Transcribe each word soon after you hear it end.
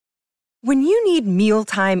When you need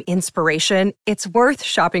mealtime inspiration, it's worth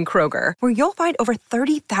shopping Kroger, where you'll find over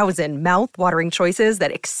 30,000 mouth-watering choices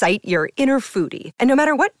that excite your inner foodie. And no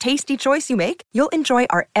matter what tasty choice you make, you'll enjoy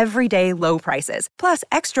our everyday low prices, plus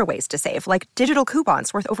extra ways to save, like digital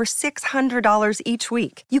coupons worth over $600 each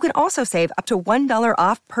week. You can also save up to $1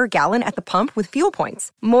 off per gallon at the pump with fuel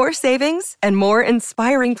points. More savings and more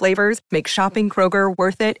inspiring flavors make shopping Kroger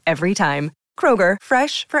worth it every time. Kroger,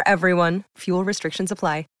 fresh for everyone. Fuel restrictions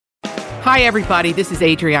apply. Hi, everybody. This is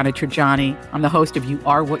Adriana Trajani. I'm the host of You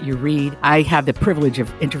Are What You Read. I have the privilege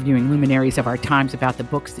of interviewing luminaries of our times about the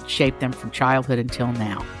books that shaped them from childhood until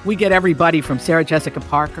now. We get everybody from Sarah Jessica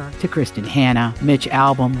Parker to Kristen Hanna, Mitch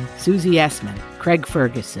Albom, Susie Essman, Craig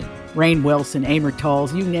Ferguson, Rainn Wilson, Amor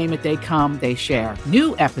Tolls, you name it, they come, they share.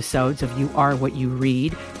 New episodes of You Are What You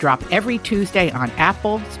Read drop every Tuesday on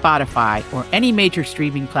Apple, Spotify, or any major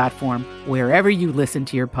streaming platform wherever you listen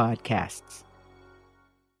to your podcasts.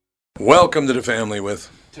 Welcome to the family with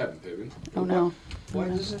Tevin Pittman. Oh no. What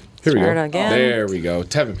is it? Here we go. Again. There we go.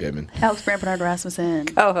 Tevin Pittman. Alex Brandt Bernard Rasmussen.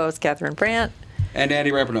 Co-host Catherine Brandt. And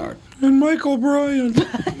Andy Rappernard. and Michael Bryan.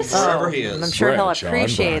 Wherever he is. I'm sure he'll Brett, John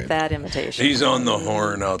appreciate Bryan. that invitation. He's on the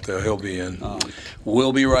horn out there. He'll be in.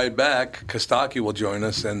 We'll be right back. Kostaki will join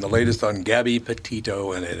us, and the latest on Gabby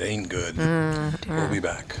Petito, and it ain't good. We'll be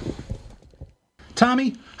back.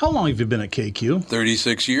 Tommy, how long have you been at KQ?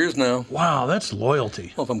 36 years now. Wow, that's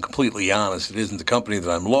loyalty. Well, if I'm completely honest, it isn't the company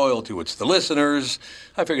that I'm loyal to, it's the listeners.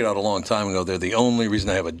 I figured out a long time ago they're the only reason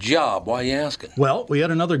I have a job. Why are you asking? Well, we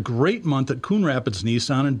had another great month at Coon Rapids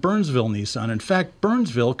Nissan and Burnsville Nissan. In fact,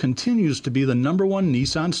 Burnsville continues to be the #1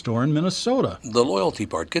 Nissan store in Minnesota. The loyalty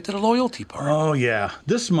part. Get to the loyalty part. Oh, yeah.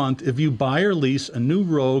 This month, if you buy or lease a new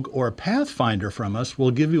Rogue or a Pathfinder from us,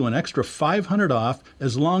 we'll give you an extra $500 off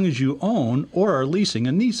as long as you own or are leasing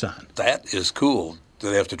a Nissan. That is cool. Do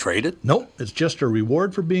they have to trade it? Nope, it's just a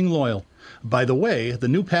reward for being loyal. By the way, the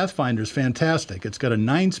new Pathfinder's fantastic. It's got a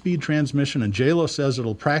 9-speed transmission, and JLo says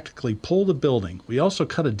it'll practically pull the building. We also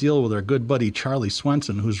cut a deal with our good buddy Charlie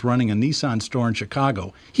Swenson, who's running a Nissan store in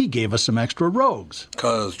Chicago. He gave us some extra Rogues.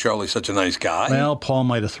 Because Charlie's such a nice guy? Well, Paul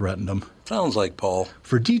might have threatened him. Sounds like Paul.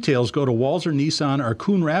 For details, go to Walser Nissan or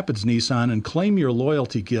Coon Rapids Nissan and claim your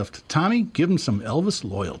loyalty gift. Tommy, give him some Elvis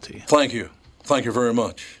loyalty. Thank you. Thank you very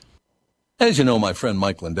much. As you know, my friend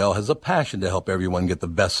Mike Lindell has a passion to help everyone get the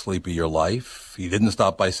best sleep of your life. He didn't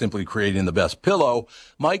stop by simply creating the best pillow.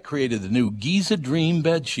 Mike created the new Giza Dream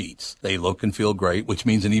bed sheets. They look and feel great, which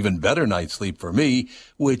means an even better night's sleep for me,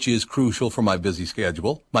 which is crucial for my busy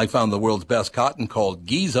schedule. Mike found the world's best cotton called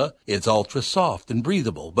Giza. It's ultra soft and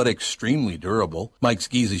breathable, but extremely durable. Mike's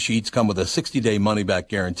Giza sheets come with a 60-day money-back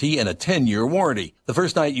guarantee and a 10-year warranty. The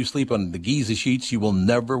first night you sleep on the Giza sheets, you will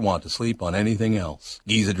never want to sleep on anything else.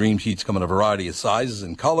 Giza Dream sheets come in a variety of sizes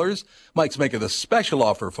and colors. Mike's making a special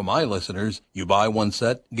offer for my listeners. You buy one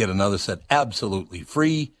set, get another set absolutely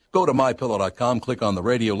free. Go to MyPillow.com, click on the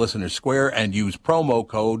radio listener square, and use promo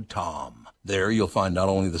code TOM. There you'll find not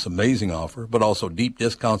only this amazing offer, but also deep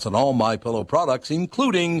discounts on all MyPillow products,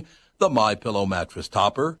 including the MyPillow mattress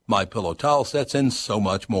topper, MyPillow towel sets, and so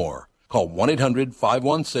much more. Call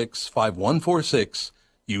 1-800-516-5146.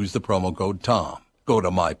 Use the promo code TOM. Go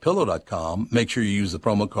to MyPillow.com. Make sure you use the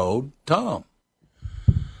promo code TOM.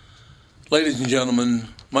 Ladies and gentlemen,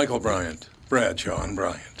 Michael Bryant, Bradshaw and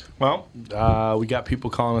Bryant. Well, we got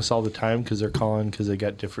people calling us all the time because they're calling because they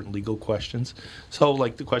got different legal questions. So,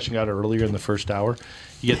 like the question got earlier in the first hour,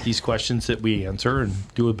 you get these questions that we answer and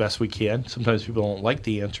do the best we can. Sometimes people don't like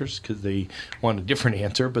the answers because they want a different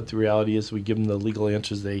answer, but the reality is we give them the legal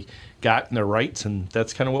answers they got and their rights, and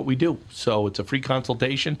that's kind of what we do. So it's a free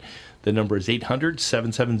consultation. The number is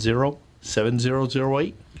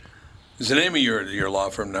 800-770-7008. Is the name of your law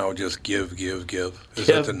firm now just Give? Is Give.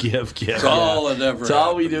 That's all it ever That's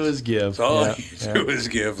all we happens. do is give. That's all you do is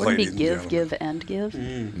give, Wouldn't ladies be and give, gentlemen. give,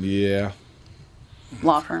 and give? Yeah.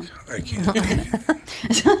 Law firm. I can't.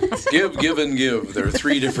 Give, and give. They're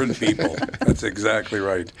three different people. That's exactly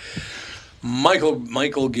right.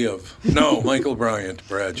 Michael Give. No, Michael Bryant,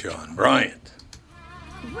 Bradshaw and Bryant.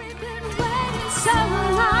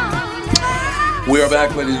 We are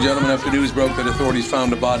back, ladies and gentlemen, after news broke that authorities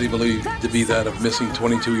found a body believed to be that of missing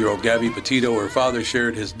 22-year-old Gabby Petito. Her father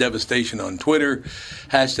shared his devastation on Twitter.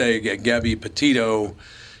 Hashtag Gabby Petito.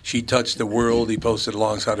 She touched the world. He posted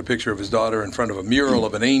alongside a picture of his daughter in front of a mural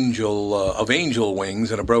of an angel wings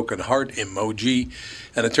and a broken heart emoji.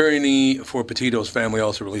 An attorney for Petito's family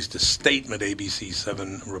also released a statement, ABC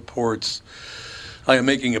 7 reports. I am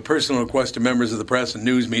making a personal request to members of the press and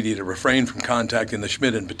news media to refrain from contacting the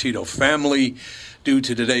Schmidt and Petito family. Due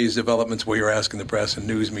to today's developments, we are asking the press and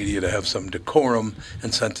news media to have some decorum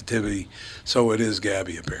and sensitivity. So it is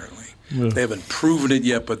Gabby, apparently. They haven't proven it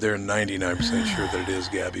yet, but they're 99% sure that it is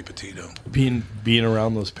Gabby Petito. Being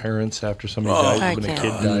around those parents after somebody dies, when a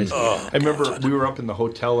kid dies. I remember we were up in the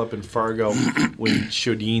hotel up in Fargo when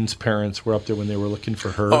Shodine's parents were up there when they were looking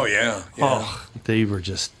for her. Oh, yeah. Oh, they were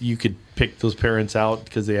just, you could pick those parents out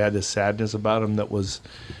because they had this sadness about them it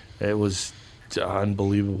was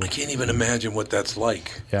unbelievable. I can't even imagine what that's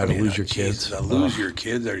like. Yeah, to lose your kids. To lose your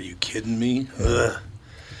kids? Are you kidding me? Ugh.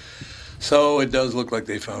 So it does look like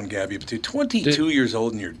they found Gabby Petito. 22 years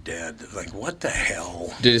old and you're dead. Like, what the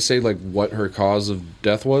hell? Did it say like what her cause of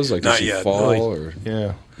death was? Like, did Not she yet, fall really. or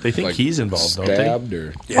Yeah. They think like, he's involved, don't they? stabbed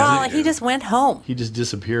or? Yeah, Well, he just went home. He just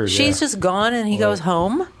disappeared. She's just gone and he goes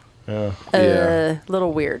home. Yeah. Yeah.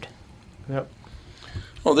 Little weird. Yep.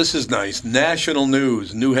 Oh, this is nice. National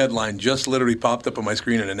news. New headline just literally popped up on my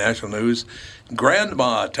screen in the national news.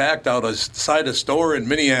 Grandma attacked outside a store in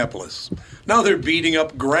Minneapolis. Now they're beating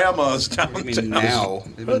up grandmas downtown. I mean, now.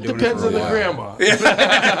 They've been It doing depends it for on a the while. grandma.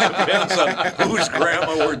 Depends on whose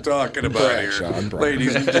grandma we're talking about Bradshaw here. and Brian.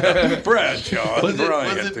 Ladies and gentlemen, Bradshaw and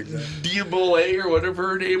Brian. Was it Diabole or whatever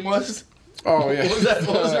her name was? Oh yeah. What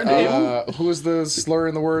was her name? Who was the slur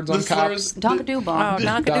in the words on cops? Donkadoo Oh, bomb.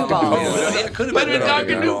 Donkadoo Oh, ball. it could have Might been have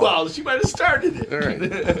been Donkadoo Donkadoo Ball. She might have started it. All right.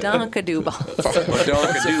 Donkadoo ball.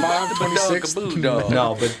 Donkadoo. 5:26. Donkadoo.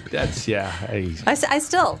 No, but that's, yeah. I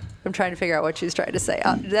still am trying to figure out what she's trying to say.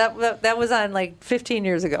 That was on like 15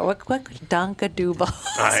 years ago. What Donkadoo ball?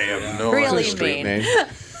 I have no Really idea. Street mean. name.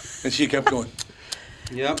 And she kept going,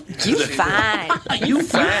 Yep. You fine. you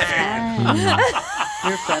fine.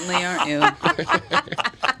 You're friendly, aren't you?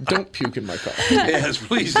 Don't puke in my coffee. Yes,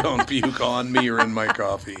 please don't puke on me or in my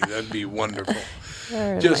coffee. That'd be wonderful.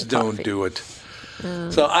 Just don't do it.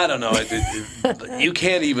 So I don't know. You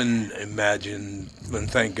can't even imagine, and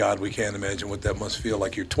thank God we can't imagine what that must feel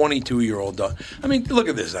like. Your 22-year-old dog. I mean, look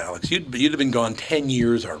at this, Alex. You'd have been gone 10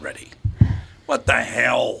 years already. What the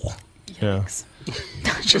hell? Yeah. I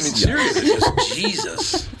mean, seriously, just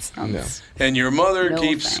Jesus. No. And your mother No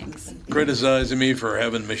keeps thanks. criticizing me for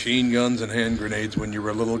having machine guns and hand grenades when you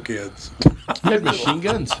were little kids. You had machine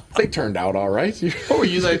guns. They turned out all right. Oh, were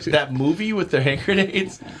you like that movie with the hand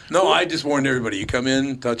grenades? No, I just warned everybody, you come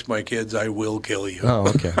in, touch my kids, I will kill you. Oh,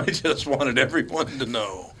 okay. I just wanted everyone to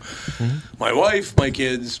know. My wife, my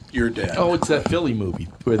kids, you're dead. Oh, it's that Philly movie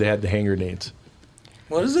where they had the hand grenades.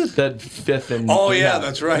 What is it? That Fifth and Oh, yeah,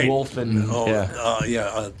 that's right. Wolf and Oh,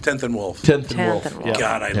 yeah, 10th and Wolf. Tenth and Tenth Wolf. and Wolf. Yeah.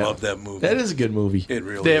 God, I Yeah. love that movie. That is a good movie. It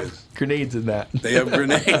really They have is. grenades in that. They have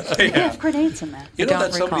grenades. They They have have. grenades in there. You know don't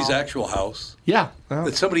that's somebody's recall. actual house? Yeah.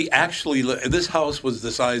 That somebody actually, this house was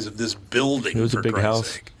the size of this building. It was a for big Christ's house.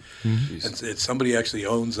 sake. It's somebody actually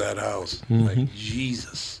owns that house. Like,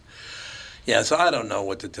 Jesus. Yeah, so I don't know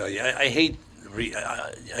what to tell you. I hate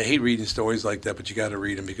reading stories like that, but you got to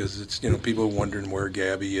read them because it's people wondering where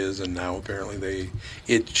Gabby is, and now apparently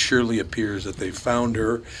it surely appears that they found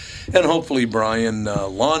her, and hopefully Brian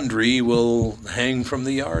Laundrie will hang from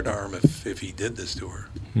the yardarm if he did this to her.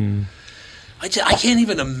 I can't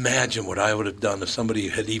even imagine what I would have done if somebody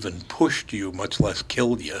had even pushed you, much less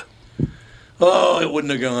killed you. Oh, it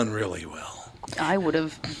wouldn't have gone really well. I would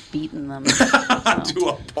have beaten them. To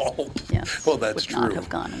a pulp. Yes. Well, that's would not true. have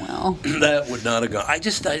gone well. That would not have gone. I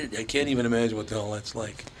can't even imagine what the hell that's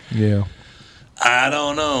like. Yeah. I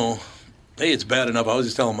don't know. Hey, it's bad enough. I was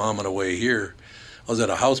just telling Mom on the way here. I was at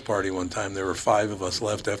a house party one time. There were 5 of us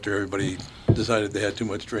left after everybody decided they had too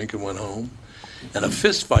much drink and went home. And a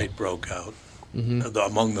fist fight broke out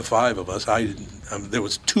among the 5 of us. There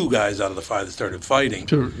was 2 guys out of the 5 that started fighting.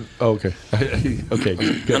 Oh, okay. Okay.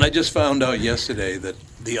 Good. And I just found out yesterday that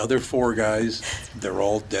the other 4 guys, they're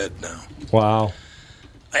all dead now. Wow.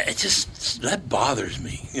 That bothers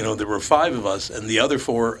me. There were 5 of us, and the other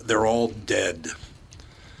 4, they're all dead.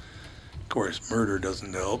 Of course, murder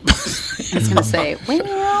doesn't help. I was going to say,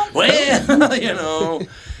 Well,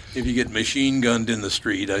 if you get machine gunned in the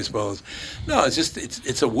street, I suppose. No,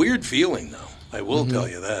 it's a weird feeling, though. I will tell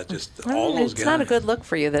you that. Just all those It's guys. not a good look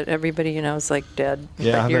for you that everybody you know is like dead.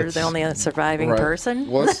 Yeah, but you're that's- the only surviving Right. person.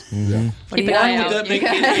 Well, yeah. What do Keep you an eye got? out. That make me,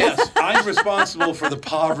 yes, I'm responsible for the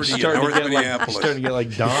poverty in Starting North to get Minneapolis.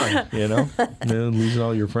 like Don, and then losing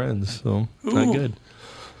all your friends. So not Ooh. good.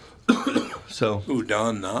 So Who,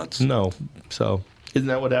 Don Knotts? no. So isn't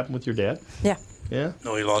that what happened with your dad? Yeah. Yeah.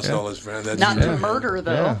 No, he lost all his friends. That's not true. to murder,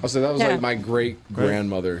 though. Yeah. I'll say that was Yeah. like my great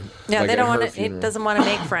grandmother. Yeah, like, they at don't her want to. He funeral. doesn't want to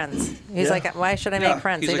make friends. He's like, why should I make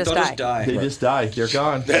friends? He's They like, just they'll die. just die. They just die. They're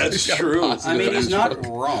gone. That's true. I mean, he's not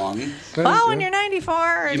wrong. Oh, when you're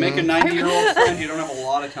 94. You make a 90-year-old friend, you don't have a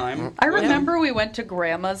lot of time. I remember we went to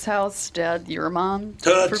Grandma's house, Dad, your mom,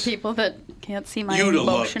 Toots. for people that can't see my You'd have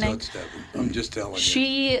loved motioning. Toots, Devin. I'm just telling you.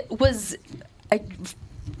 She was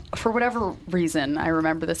for whatever reason, I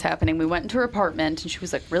remember this happening. We went into her apartment, and she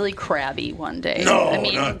was like really crabby one day. No, I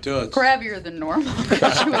mean, not Toots. crabbier than normal.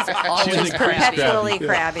 She was always crabby. Perpetually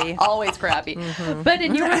crabby. Always crabby. But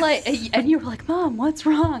and you were like, Mom, what's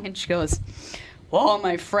wrong? And she goes, well, all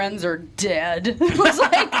my friends are dead. I was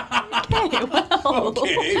like,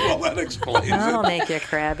 Okay, well, that explains That'll it. make you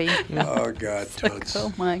crabby. Oh, God, Toots.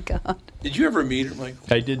 oh my God. Did you ever meet her, Michael?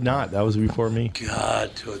 I did not. That was before me.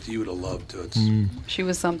 God, Toots, you would have loved Toots. She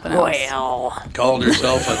was something else. Well, Called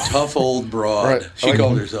herself a tough old broad. Right. She Like-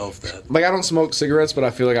 called herself that. Like I don't smoke cigarettes, but I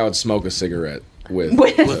feel like I would smoke a cigarette with.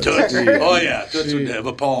 With Toots. Oh, yeah, Toots would have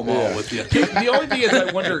a Pall Mall with you. The only thing is,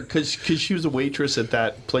 I wonder because she was a waitress at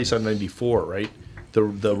that place on 94, right? The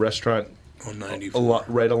restaurant On 94.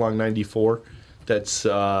 right along 94. That's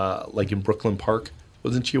like in Brooklyn Park.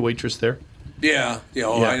 Wasn't she a waitress there? Yeah.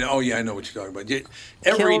 Oh, Yeah. I know what you're talking about.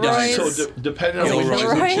 Every Kilroy's? diner. So depending on Kilroy's which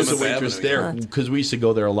and was a Plymouth waitress Avenue. there, because we used to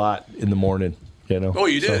go there a lot in the morning. You know. Oh,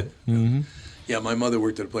 you did? Mm-hmm. Yeah, my mother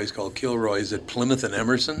worked at a place called Kilroy's at Plymouth and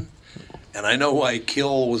Emerson. And I know why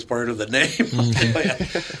Kill was part of the name.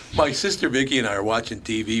 My sister Vicki and I are watching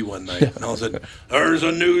TV one night, and all of a sudden, there's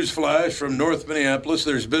a news flash from North Minneapolis.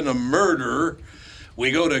 There's been a murder.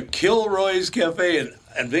 We go to Kilroy's Cafe,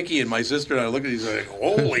 and Vicki and my sister and I look at each other like,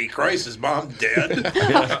 holy Christ, is Mom dead?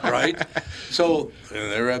 Right? So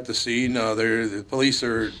they're at the scene. The police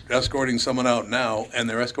are escorting someone out now, and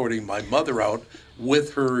they're escorting my mother out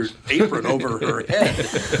with her apron over her head,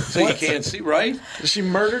 so you can't see, right? She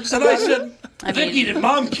murdered And somebody. I said, Vicki, did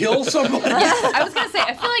Mom kill somebody? Yeah, I was gonna say.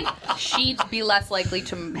 I feel like she'd be less likely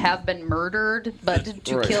to have been murdered, but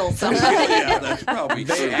to Right. kill somebody. Yeah, that's probably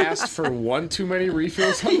They true. asked for one too many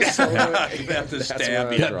refills on the soda. You have to That's stab where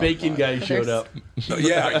I you. draw That the bacon line. guy showed up.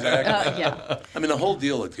 Yeah, exactly. Yeah. I mean, the whole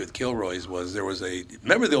deal with Kilroy's was there was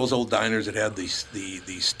remember those old diners that had the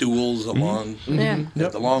stools along, yeah.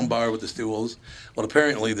 the long bar with the stools? Well,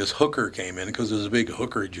 apparently this hooker came in because there was a big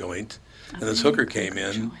hooker joint, and this hooker came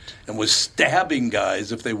in and was stabbing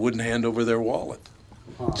guys if they wouldn't hand over their wallet.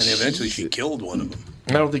 And eventually she killed one of them.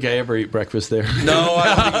 I don't think I ever ate breakfast there. No, I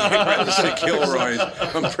don't think you rather say Kilroy's.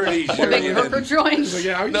 I'm pretty sure Big you hooker didn't. joint. Like,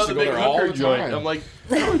 yeah, I used No, to the go big there all hooker the joint. time. I'm like,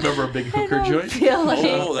 I don't remember a big hooker joint. feel like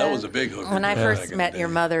Oh, that was a big hooker. When I joint back first in met the your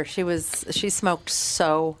day. mother, she smoked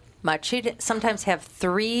so much. She'd sometimes have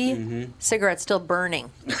 3 cigarettes still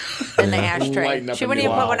burning in the ashtray. Lighting up She in wouldn't the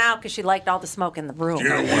even put wall. one out because she liked all the smoke in the room.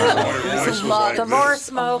 Yeah, my voice was like The more this.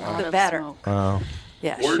 smoke, A lot the of better. smoke.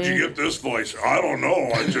 Yeah, Where'd you get this voice? I don't know.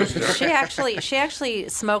 I just. she actually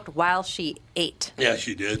smoked while she ate. Yeah,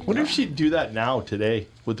 she did. I wonder if she'd do that now today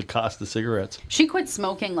with the cost of cigarettes. She quit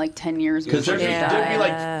smoking like 10 years Because before there'd, she Yeah. died. be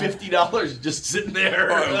like $50 just sitting there.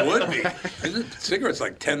 Oh, it would be. Isn't cigarettes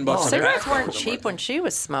like $10 a Cigarettes pack? weren't cheap when she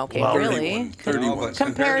was smoking, Wow. really. 31 No, but cents.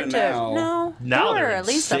 Compared to now- they Now were they're at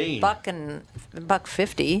least insane.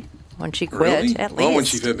 $1.50 when she quit. Really? At least. Well, when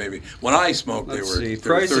she quit, maybe. When I smoked, Let's they see. were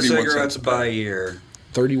Price of 31 cigarettes cents a by pack. year.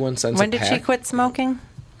 31 cents When a did pack. she quit smoking?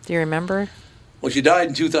 Do you remember? Well, she died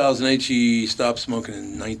in 2008. She stopped smoking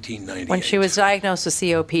in 1998. When she was diagnosed with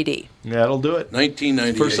COPD. Yeah, that'll do it.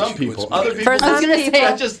 1998. For some she quit people. smoking. Other people, For some people.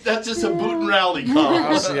 that's just a boot and rally call.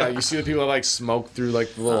 Honestly, yeah, you see the people that like smoke through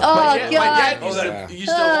like the little. Oh, My dad God. used to, Yeah. used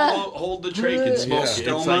to hold the trach and smoke it. It's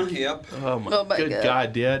Stoma, like, yep. oh my, Oh my good God.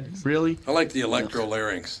 God, Dad. Really? I like the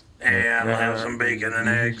electrolarynx. Yeah, I'll have some bacon and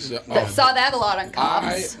eggs. I saw that a lot on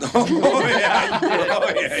comms. Oh, yeah.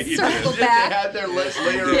 Oh, yeah. You did. Circle They back. had their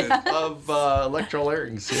layer of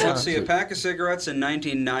electrolarynx. Yeah. Let's see. A pack of cigarettes in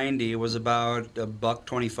 1990 was about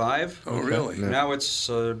 $1.25. Oh, really? Now it's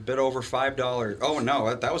a bit over $5. Oh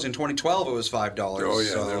no, that was in 2012. It was $5. Oh, yeah.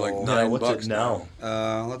 So, They're like Yeah, $9 what's it now?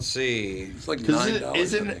 let's see. It's like Because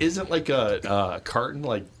 $9. isn't like a carton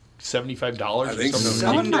like $75 I or think so.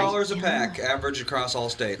 something? $7 a pack, average across all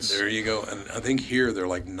states. There you go. And I think here they're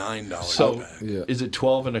like $9 So a pack. Yeah. is it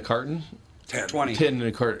 12 in a carton? 10. 20. 10 in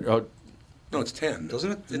a carton? Oh, No, it's 10.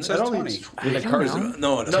 Doesn't it? It I says don't 20. think it's in a carton.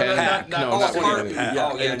 No, it's No, a no, pack. not- Oh, not a 20 carton. in a pack. Oh,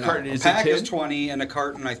 Yeah, yeah, in a no. carton. A Is it pack is 10? 20, and a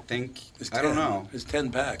carton, I think. It's I don't 10. know. It's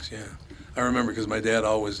 10 packs, yeah. I remember because my dad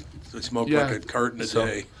always smoked Yeah. like a carton a So-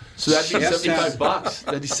 day. So that'd be Yes, yes. $75.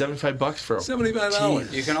 That'd be $75 for a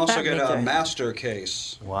 $75. You can also That get makes a a- master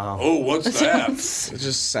case. Wow. Oh, what's that? It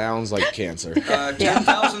just sounds like cancer.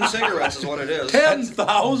 10,000 cigarettes is what it is.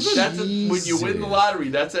 10,000? That's when you win the lottery.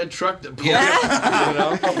 That's that truck that pulls Yeah. you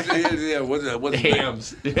know? Yeah, what's that? What's the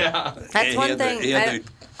Hams. Yeah. That's He one had thing. He had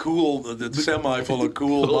the semi full of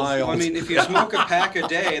cool miles. Well, I mean, if you smoke a pack a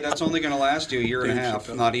day, that's only going to last you a year and a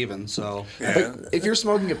half, not even. So yeah. If you're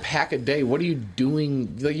smoking a pack pack a day. What are you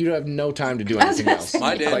doing? Like, you have no time to do anything else.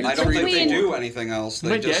 My dad, I don't think they do anything else. They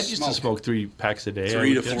My just dad used to smoke 3 packs a day.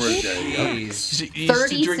 3 to 4 a day. He used to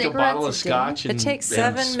 30 drink a bottle of cigarettes scotch. a And, It takes and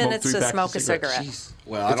 7 smoke minutes 3 to packs of smoke a cigarettes. cigarette. Jeez.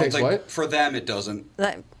 Well, I don't takes think what? for them it doesn't.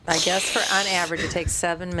 I guess on average it takes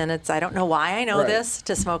 7 minutes. I don't know why I know Right. this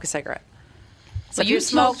to smoke a cigarette. So So if you you're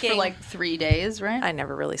smoked smoking, for like 3 days, right? I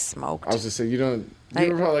never really smoked. I was just saying, you don't. I-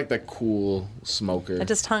 You were probably like that cool smoker. I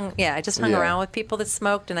just hung Yeah. around with people that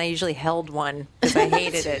smoked, and I usually held one because I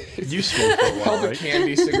hated it. You smoked for a while, Held a right?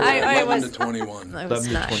 candy cigarette. I 11 was to 21. I was 11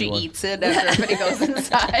 to not. 21. She eats it after everybody goes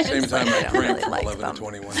inside. Same time I I don't drank really from like 11 them. to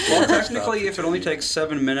 21. Well, technically, if it only takes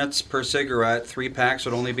 7 minutes per cigarette, 3 packs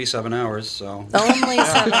would only be 7 hours. So Only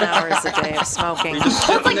 7 hours a day of smoking. you're just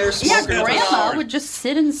sitting there Yeah, smoking. for an Grandma hour. would just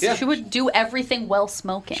sit and Yeah. she would do everything while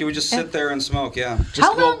smoking. She would just sit there and smoke. Yeah.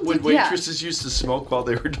 How long When did yeah. waitresses used to smoke while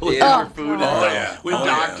they were delivering Yeah. food, Oh, and yeah. with Oh,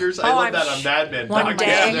 yeah. doctors, I Oh, love I'm that on Mad Men. one Doctors,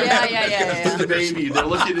 day- they're- Yeah. the baby, they're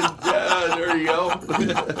looking at, yeah, there you go.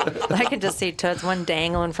 I could just see Toots one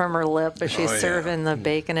dangling from her lip as she's Oh, yeah. serving the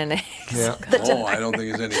bacon and eggs. Yeah. Oh, I don't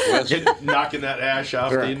think there's any question. Knocking that ash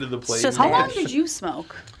off the Right. end of the plate. just How long mash. did you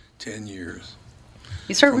smoke? 10 years.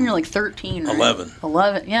 You started when you were like 13, right? 11.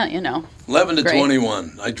 11, yeah, you know. 11 to Great.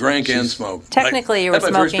 21. I drank and smoked. Technically, you I were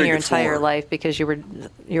had my first smoking your drink at entire 4. life because you were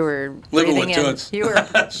Living breathing with in. Toots. You were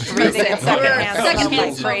breathing in secondhand smoke Secondhand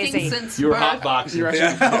like smoking crazy. since You were birth. hot boxing.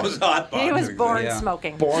 Yeah, I was hot He was boxing. born Yeah.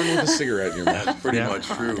 smoking. Born with a cigarette in your mouth. That's pretty Yeah. much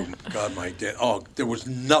true. God, my dad. Oh, there was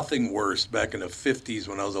nothing worse back in the 50s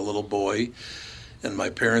when I was a little boy and my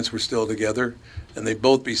parents were still together. And they'd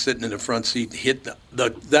both be sitting in the front seat, hit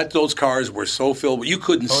those cars were so filled, you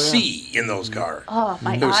couldn't see in those cars. Oh,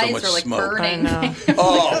 my There was so eyes much are like smoke. burning. I know.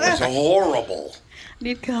 Oh, it was horrible.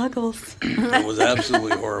 Need goggles. It was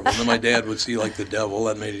absolutely horrible. And then my dad would see like the devil.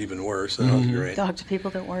 That made it even worse. That was great. Talk to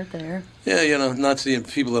people that weren't there. Yeah, you know, not seeing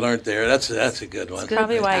people that aren't there. That's a good one.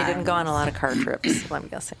 Probably why you didn't go on a lot of car trips, I'm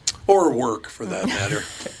guessing. Or work, for that matter.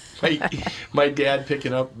 My dad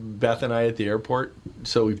picking up Beth and I at the airport.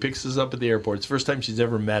 So he picks us up at the airport. It's the first time she's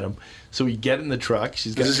ever met him. So we get in the truck.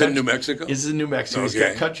 She's got Is this in New Mexico? This is in New Mexico. He's Okay.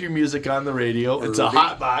 got country music on the radio. It's a Rudy.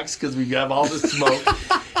 hot box because we have all the smoke.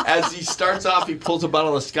 As he starts off, he pulls a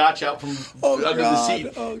bottle of scotch out from under the seat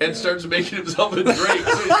and starts making himself a drink.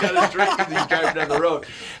 So he's got a drink as he's driving down the road.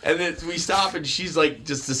 And then we stop, and she's like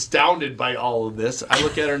just astounded by all of this. I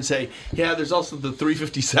look at her and say, "Yeah, there's also the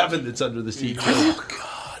 357 that's under the seat." Oh God!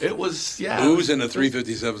 It was Booze in a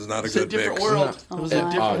 357 is not a It's a good different mix. world. It was a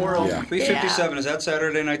different world. Yeah. 357, is that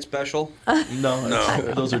Saturday night special? No,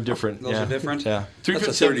 those are different. Those are different? Yeah, That's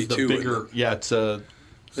a 357 is the 32, bigger. isn't it? Yeah, it's a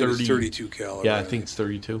I think 30. it's 32 calories. Yeah, I think it's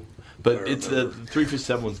 32. But it's the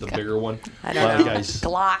 357 one's the bigger one. I A lot don't of know. guys.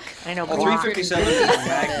 Glock. I know Well, Glock. 357 is a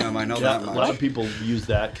Magnum. I know Yeah, that a lot much. of people use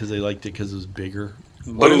that because they liked it because it was bigger.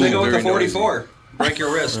 What if they go with the Very noisy. 44? Break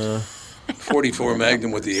your wrist. 44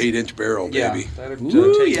 Magnum with the 8-inch barrel, Yeah, baby. that'd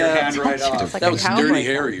Ooh, take your yeah. hand right off. Like That a was cowboy Dirty gun.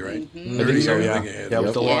 Harry, right? I think so, yeah. Yeah,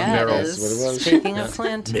 with the long Yeah, it barrel. is. That's what it was. Speaking of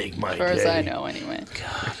Clint, Make my As far as day. I know, anyway.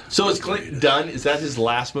 So is Clint done? Is that his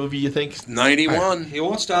last movie, you think? 91. He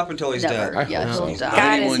won't stop until he's Never. dead. Yeah, he'll He's die. God,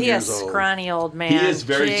 is 91 he a years old. scrawny old man? He is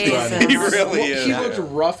very Jesus. scrawny. He really Well, is. he looked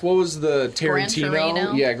rough. What was the Gran Tarantino?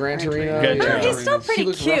 Torino? Yeah, Gran Torino. Gran No, Torino. he's still pretty He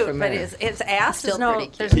looks rough cute, in but there. his ass Still is no. pretty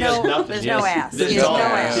cute. There's He has no. nothing, There's yes. no ass. There's He has no no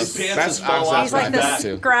ass. ass. His pants That's- just fall I was off He's like like the that that.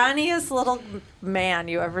 too. scrawniest little man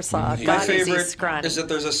you ever saw. My God, is he favorite scrawny. is that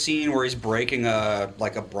there's a scene where he's breaking a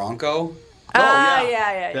Bronco, Yeah.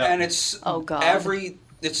 Yeah. and it's Oh, God.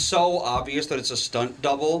 It's so obvious that it's a stunt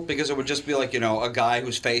double because it would just be like, a guy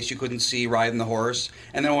whose face you couldn't see riding the horse,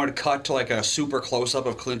 and then it would cut to like a super close up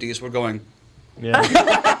of Clint Eastwood going. Yeah.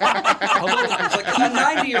 It's like a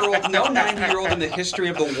 90-year-old. No 90-year-old in the history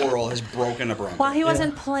of the world has broken a Bronco. Well, he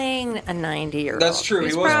wasn't playing a 90-year-old. That's true, He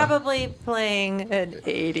he was wasn't. probably playing an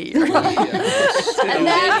 80-year-old. And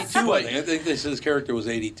that's- 82, I think. I think his character was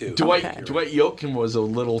 82. Dwight Okay. Yoakam was a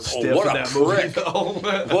little stiff what in a that movie, prick.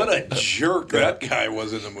 though. What a jerk that guy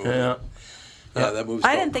was in the movie. Yeah. That movie's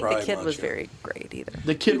I called didn't think the Cry kid was Macho. very great either.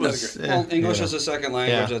 The kid He does was. great. Well, English yeah. as a second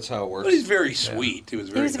language. Yeah. That's how it works. But he's very sweet. He was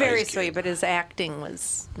very He was very nice sweet, kid. but his acting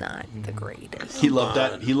was not the greatest. He loved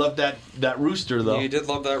that. He loved that rooster though. You did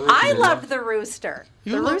love that rooster. I loved the rooster.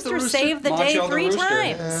 You The loved the rooster rooster? saved the Macho day the 3 rooster.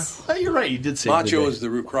 times. Oh, you're right. You did say Macho is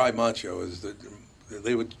Cry Macho is the.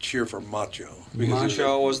 They would cheer for Macho. because he was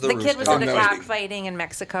Macho was the The rooster. kid was Oh, into no. cockfighting in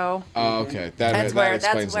Mexico. Oh, okay. That's that where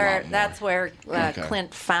explains a lot more. that's where Okay.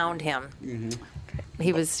 Clint found him.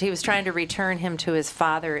 He was trying to return him to his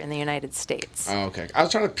father in the United States. Oh, okay. I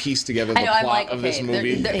was trying to piece together the I know, I'm plot like, of this okay,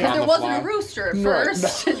 movie. because there wasn't a rooster at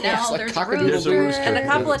first, and now It's like there's a cock-a-doodle-doo. rooster. And a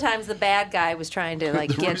couple of times the bad guy was trying to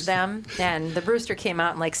like get them, and the rooster came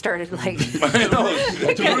out and like started like.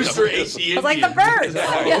 The rooster ate the I was like the bird. Was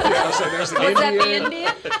that the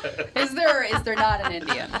Indian? Is there not an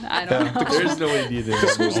Indian? I don't know. There's no Indian in This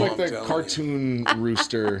this. was like the cartoon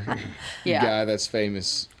rooster Yeah. guy that's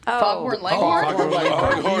famous. Foghorn Leghorn?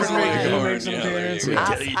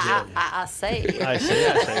 I say. I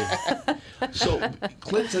say. So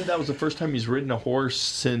Clint said that was the first time he's ridden a horse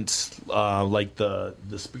since like the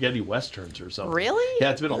spaghetti westerns or something. Really?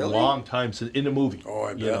 Yeah, it's been a long time since in a movie. Oh,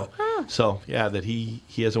 I you bet. know? So yeah, that he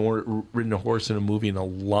hasn't ridden a horse in a movie in a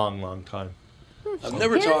long time. I've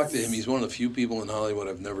never talked to him. He's one of the few people in Hollywood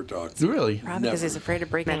I've never talked to. Really? Probably because he's afraid of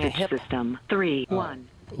breaking a hip. System 3 1.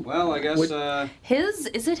 Well, I guess. Is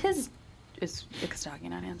Kostaki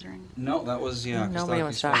not answering? No, that was Nobody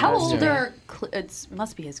wants to talk How about old it. are? It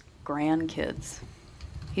must be his grandkids.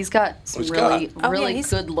 He's got some Scott. really he's-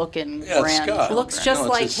 good-looking Yeah, it's Scott. grandchildren. Looks just No,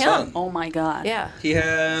 it's like his him. son. Oh my god. Yeah. He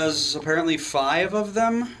has apparently 5 of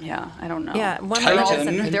them. Yeah, I don't know. Yeah. One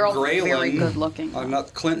Titan, They're all Graylin, very good-looking.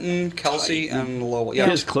 Not Clinton, Kelsey, and Lowell. Yeah.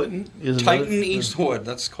 Yeah, Is Clinton? Is Titan Eastwood.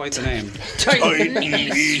 That's quite the name. Titan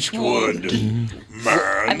Eastwood. Man.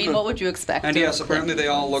 I mean, what would you expect? And of yes, apparently they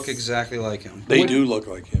all look Clint exactly like him. They do look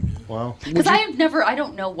like him. Wow. Because I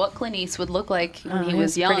don't know what Clint Eastwood looked like when he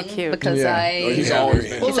was he's young. pretty cute. Because He's Yeah, always very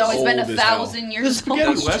been. he's always been old as 1,000 years old.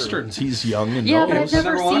 Spaghetti westerns. He's young and Yeah, but I've knows.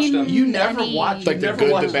 never Never watched seen. them. You never any- watched Like the never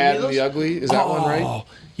good, watched the bad, any of and the those? ugly. Is that one right?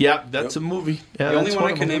 Yeah, that's a movie. Yeah, The only that's one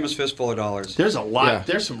I of can them. name is Fistful of Dollars. There's a lot. Yeah.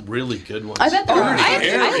 There's some really good ones. I bet there are. I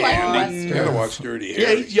like Andy. You gotta Western. watch Dirty Yeah,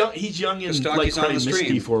 Harry. he's young and Kostaki's like on pretty the misty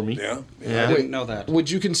stream. for me. Yeah. Yeah. I didn't know that. Would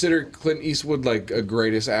you consider Clint Eastwood like a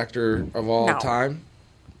greatest actor of all No. time?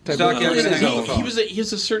 Type Stocky, of- I'm gonna hang up the He phone.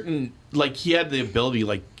 was a certain like he had the ability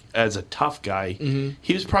like as a tough guy.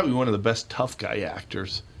 He was probably one of the best tough guy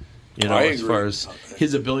actors. You know, I as far agree. as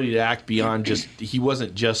his ability to act beyond just he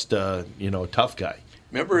wasn't just a tough guy.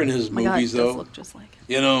 Remember in his Oh my God, movies, it does though? look just like him.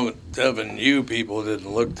 You know, Devin, you people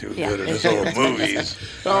didn't look too Yeah. good in his old movies.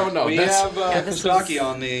 Oh no, We that's have this Kostaki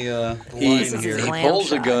on the He, line is here. his he glam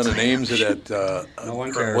pulls a shot. gun and aims it at, No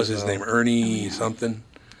one cares, what's his though. name, Ernie something?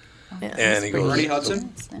 And he goes, Ernie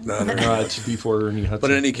Hudson? No, no, No, no. it's before Ernie Hudson.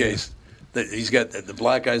 But in any case, he's got the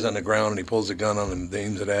black guy's on the ground and he pulls a gun on him and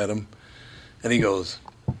aims it at him. And he goes,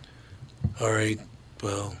 all right,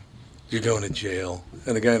 well, you're going to jail.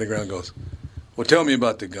 And the guy on the ground goes, well, tell me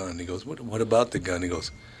about the gun. He goes, what about the gun? He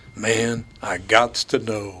goes, man, I gots to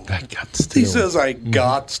know. I got to He says, I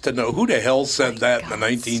gots to know. Who the hell said that in the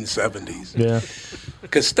 1970s? yeah.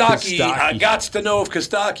 Kostaki, Kostaki. I gots to know if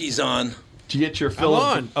Kostaki's on. Did you get your fill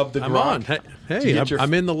of the I'm Gronk? on. Did you Hey, get your-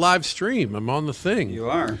 I'm in the live stream. I'm on the thing. You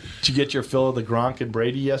are. Did you get your fill of the Gronk and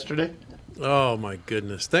Brady yesterday? Oh my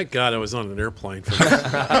goodness! Thank God I was on an airplane for this.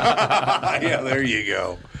 Yeah, there you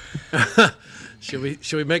go.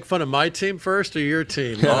 Should we make fun of my team first or your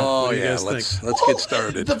team? Oh, What do you yeah, guys let's think? get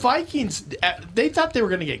started. The Vikings, they thought they were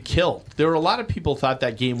going to get killed. There were a lot of people thought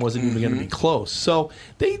that game wasn't even going to be close. So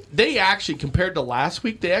they actually, compared to last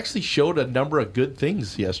week, they actually showed a number of good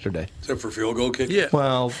things yesterday. Except for field goal kick? Yeah.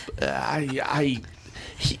 Well,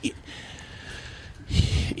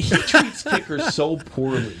 he treats kickers so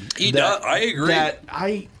poorly. He does. I agree. That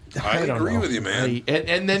I don't agree know. with you, man.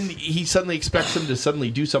 And then he suddenly expects them to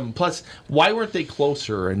suddenly do something. Plus, why weren't they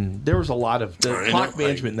closer? And there was a lot of the I clock know.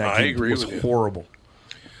 management in that I game agree was with you. horrible.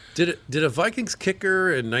 Did a Vikings kicker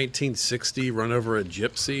in 1960 run over a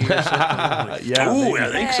gypsy or something? Yeah, Ooh, maybe.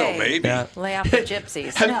 I think so, Hey. maybe. Yeah. Lay off the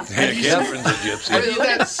gypsies. Yeah, Catherine's a gypsy. I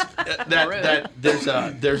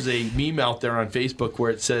mean, there's a meme out there on Facebook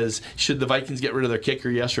where it says, should the Vikings get rid of their kicker,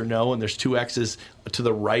 yes or no? And there's 2 X's to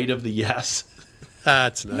the right of the yes.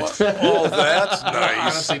 That's nice. Oh, that's nice.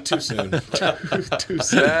 honestly too soon. Too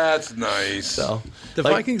soon. That's nice. So The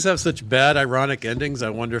like- Vikings have such bad, ironic endings.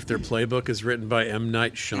 I wonder if their playbook is written by M.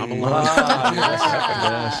 Night Shyamalan.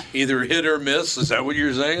 Either hit or miss. Is that what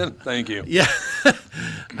you're saying? Thank you. Yeah.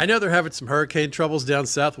 I know they're having some hurricane troubles down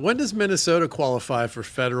south. When does Minnesota qualify for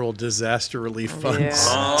federal disaster relief funds?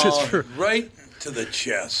 Yeah. Just for Right to the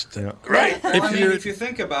chest. Yeah. Right. Well, I mean, if you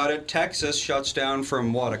think about it, Texas shuts down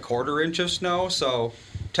from, what, a quarter inch of snow? So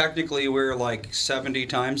technically we're like 70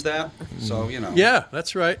 times that. So, you know. yeah,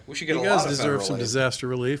 that's right. We should get you a guys lot of deserve federal some aid. disaster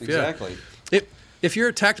relief. Exactly. Yeah. If you're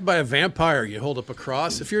attacked by a vampire, you hold up a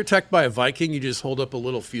cross. If you're attacked by a Viking, you just hold up a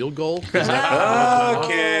little field goal.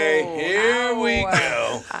 Okay, here we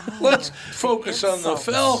go. Let's focus on the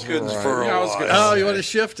Falcons for a while. Oh, you want to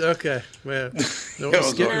shift? Okay. Man. You want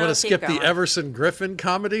to skip the Everson Griffin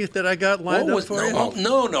comedy that I got lined up for you?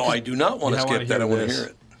 No, I do not want to skip that. I want to hear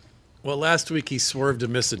it. Well, last week he swerved to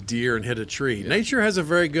miss a deer and hit a tree. Nature has a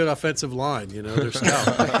very good offensive line, they're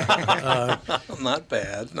stout. Not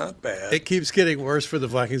bad. It keeps getting worse for the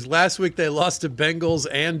Vikings. Last week they lost to Bengals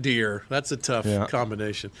and deer. That's a tough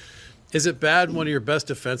combination. Is it bad when one of your best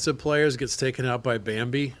defensive players gets taken out by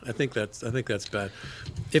Bambi? I think that's bad.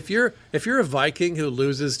 If you're a Viking who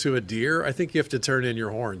loses to a deer, I think you have to turn in your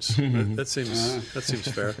horns. That seems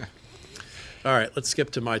fair. All right, let's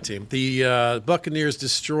skip to my team. The Buccaneers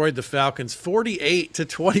destroyed the Falcons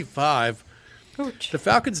 48-25. Ouch. The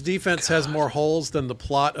Falcons' defense has more holes than the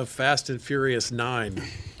plot of Fast and Furious 9.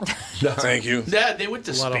 Thank you. Yeah, they went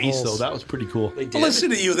to space, though. That was pretty cool.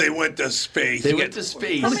 Listen to you. They went to space. They went to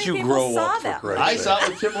space. How did you grow up, for Christ's I sake? saw it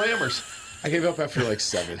with Tim Lammers. I gave up after like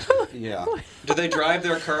 7. Yeah. Did they drive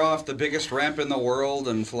their car off the biggest ramp in the world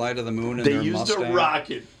and fly to the moon in their Mustang? They used a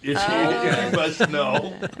rocket. You must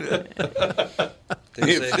know.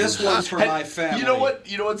 They say, this one's for my family. You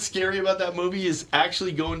know what's scary about that movie is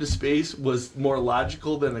actually going to space was more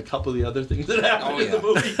logical than a couple of the other things that happened in the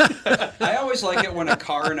movie. I always like it when a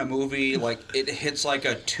car in a movie, it hits like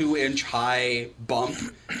a 2-inch high bump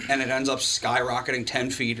and it ends up skyrocketing 10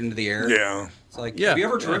 feet into the air. Yeah. It's like, have you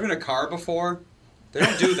ever driven a car before? They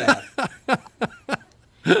don't do that.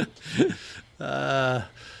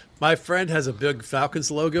 My friend has a big Falcons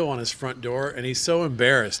logo on his front door, and he's so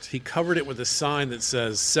embarrassed. He covered it with a sign that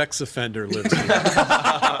says, "Sex offender lives here."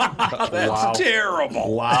 That's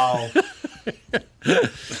terrible. Wow.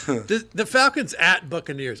 The Falcons at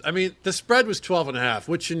Buccaneers. I mean, the spread was 12.5,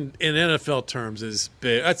 which in NFL terms is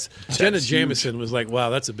big. Jenna Jameson was like,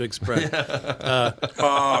 "Wow, that's a big spread."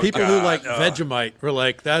 People who like Vegemite were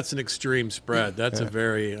like, "That's an extreme spread. That's a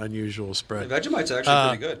very unusual spread." Vegemite's actually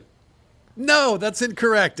pretty good. No, that's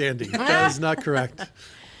incorrect, Andy. That is not correct.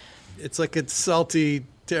 It's like a salty,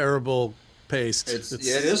 terrible paste. It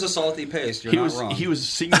is a salty paste. You're not wrong. He was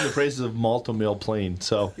singing the praises of Malt-O-Meal plain.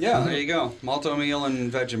 So yeah, there you go. Malt-O-Meal and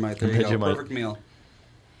Vegemite. There you go. Perfect meal.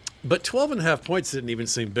 But 12.5 points didn't even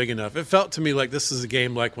seem big enough. It felt to me like this is a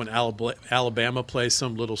game like when Alabama plays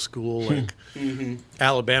some little school, like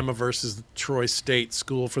Alabama versus Troy State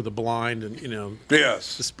School for the Blind, and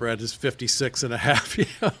yes, the spread is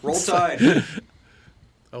 56.5. Roll Tide.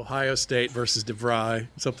 Ohio State versus DeVry,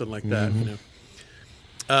 something like that.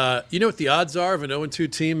 You know what the odds are of an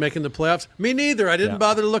 0-2 team making the playoffs? Me neither. I didn't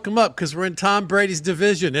bother to look them up because we're in Tom Brady's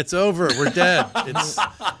division. It's over. We're dead. It's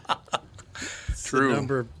true. The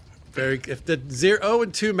number. If the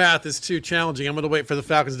 0-2 math is too challenging, I'm going to wait for the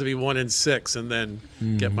Falcons to be 1-6 and then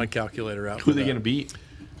get my calculator out. Who are they going to beat?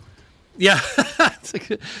 Yeah,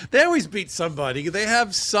 they always beat somebody. They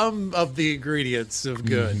have some of the ingredients of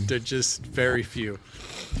good. They're just very few.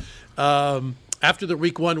 After the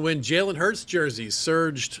Week 1 win, Jalen Hurts jerseys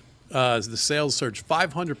surged. The sales surged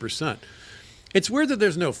 500%. It's weird that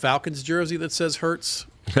there's no Falcons jersey that says Hurts.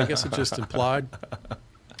 I guess it just implied.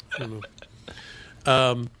 I don't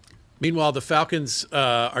know. Meanwhile, the Falcons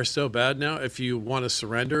are so bad now. If you want to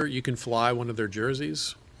surrender, you can fly one of their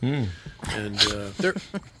jerseys, and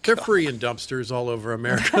they're free in dumpsters all over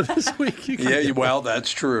America this week. Well, that's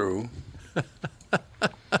true.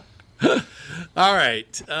 All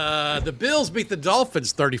right, the Bills beat the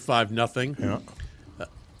Dolphins 35-0. Yeah.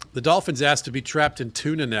 The Dolphins asked to be trapped in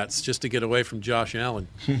tuna nets just to get away from Josh Allen.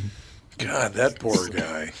 God, that poor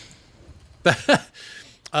guy.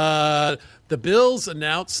 The Bills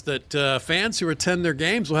announced that fans who attend their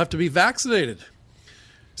games will have to be vaccinated.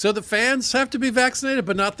 So the fans have to be vaccinated,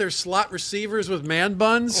 but not their slot receivers with man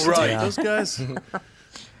buns? Right. Those guys?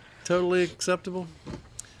 Totally acceptable.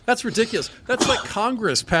 That's ridiculous. That's like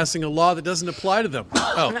Congress passing a law that doesn't apply to them.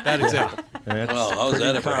 Oh, that example. Well, how's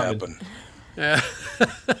that ever happen? Yeah.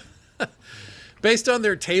 Based on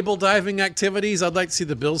their table diving activities, I'd like to see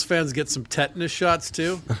the Bills fans get some tetanus shots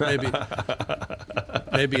too.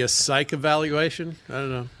 Maybe a psych evaluation. I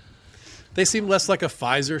don't know. They seem less like a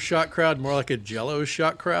Pfizer shot crowd, more like a Jell-O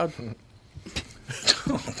shot crowd.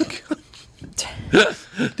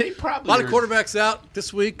 They probably a lot of quarterbacks out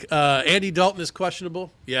this week. Andy Dalton is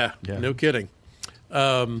questionable. Yeah. No kidding.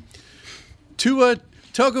 Tua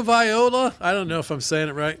Tagovailoa, I don't know if I'm saying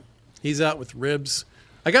it right. He's out with ribs.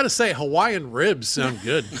 I got to say, Hawaiian ribs sound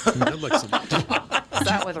good. That looks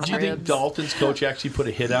Do you think Dalton's coach actually put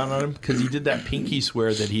a hit out on him? Because he did that pinky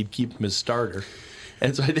swear that he'd keep him as starter.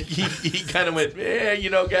 And so I think he kind of went,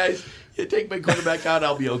 guys, you take my quarterback out,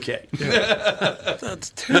 I'll be okay.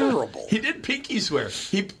 That's terrible. He did pinky swear.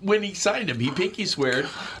 When he signed him, he pinky sweared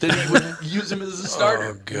that he would use him as a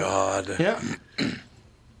starter. Oh, God. Yeah.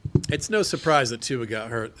 It's no surprise that Tua got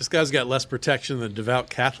hurt. This guy's got less protection than a devout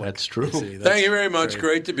Catholic. That's true. Thank you very much.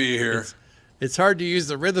 Great to be here. It's hard to use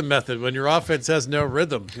the rhythm method when your offense has no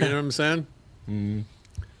rhythm. You know what I'm saying? Mm.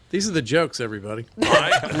 These are the jokes, everybody.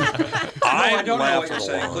 I don't know what you're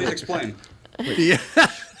saying. Please explain. Yeah.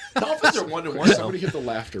 Dolphins are 1-1. Somebody hit the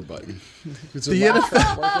laughter button. The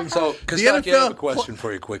NFL. So, Kostaki, I have a question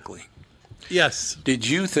for you quickly. Yes. Did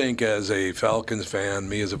you think, as a Falcons fan,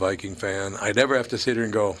 me as a Viking fan, I'd ever have to sit here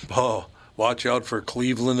and go, "Oh, watch out for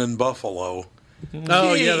Cleveland and Buffalo"?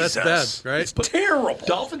 Oh, yeah, that's bad, right? It's terrible.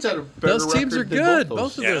 Dolphins had a better Those teams are record than good. both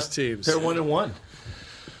Both of those teams. They're 1-1.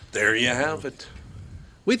 There you have it.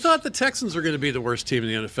 We thought the Texans were going to be the worst team in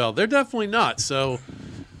the NFL. They're definitely not. So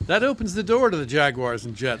that opens the door to the Jaguars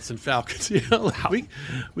and Jets and Falcons.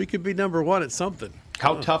 We could be number one at something.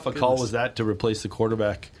 How tough a call was that to replace the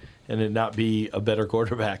quarterback and it not be a better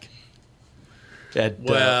quarterback?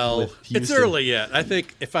 It's early yet. I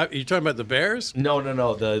think you're talking about the Bears. No.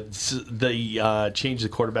 They changed the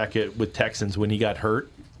quarterback with Texans when he got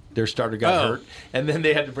hurt. Their starter got hurt, and then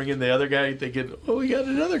they had to bring in the other guy, thinking, we got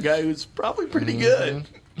another guy who's probably pretty good.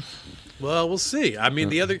 Well, we'll see. I mean,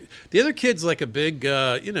 the other kid's like a big,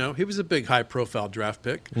 he was a big high-profile draft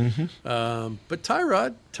pick. Mm-hmm. But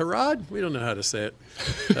Tyrod, we don't know how to say it.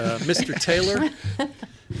 Mr. Taylor.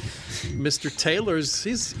 Mr. Taylor's,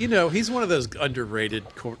 he's one of those underrated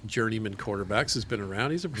journeyman quarterbacks who's been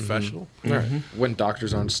around. He's a professional. Mm-hmm. Right. When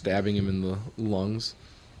doctors aren't stabbing him in the lungs.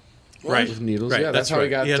 Right. With needles. Right. Yeah, that's how he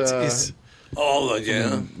got. Was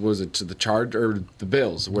it to the Charge or the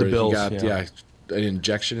Bills? Where he got an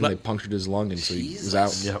injection and they punctured his lung and so he was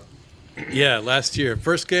out. Yep. Yeah, last year.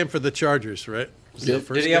 First game for the Chargers, right? Did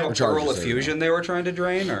he have a pleural effusion they were trying to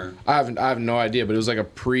drain, or I have no idea, but it was like a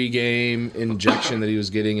pre-game injection that he was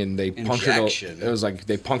getting, and they punctured. It was like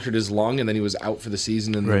they punctured his lung, and then he was out for the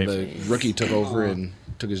season, and then the rookie took over and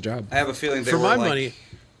took his job. I have a feeling for my money.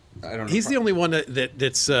 I don't know. He's the only one that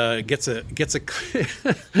gets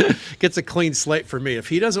a clean slate for me. If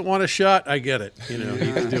he doesn't want a shot, I get it. You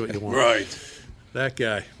can do what you want. Right. That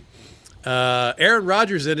guy. Aaron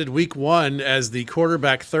Rodgers ended week 1 as the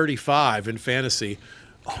quarterback 35 in fantasy.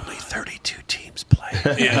 Only 32 teams play.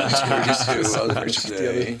 Yeah, 32. The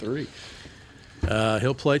other 3.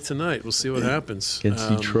 He'll play tonight. We'll see what happens. Against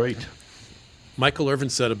Detroit. Michael Irvin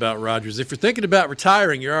said about Rodgers, if you're thinking about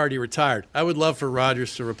retiring, you're already retired. I would love for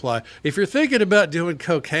Rodgers to reply, if you're thinking about doing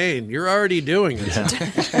cocaine, you're already doing it.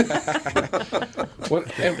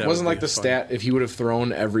 It wasn't like the stat, if he would have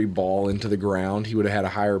thrown every ball into the ground, he would have had a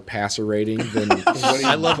higher passer rating than what he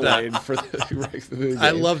I love played that. for the game.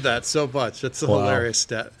 I love that so much. That's a hilarious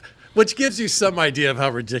stat. Which gives you some idea of how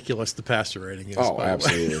ridiculous the passer rating is. Oh,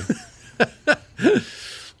 absolutely.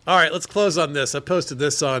 All right, let's close on this. I posted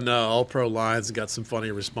this on All Pro Lines and got some funny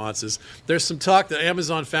responses. There's some talk that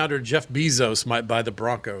Amazon founder Jeff Bezos might buy the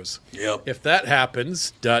Broncos. Yep. If that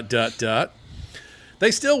happens, ... they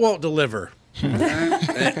still won't deliver.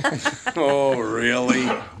 Oh, really?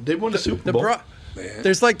 They won a Super Bowl.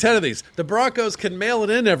 There's like 10 of these. The Broncos can mail it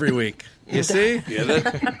in every week. You see?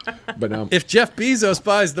 But if Jeff Bezos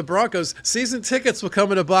buys the Broncos, season tickets will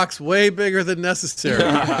come in a box way bigger than necessary.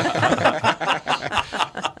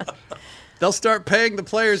 They'll start paying the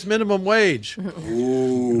players minimum wage.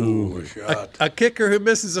 Ooh, shot. A kicker who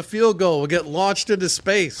misses a field goal will get launched into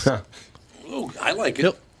space. Ooh, I like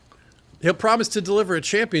it. He'll promise to deliver a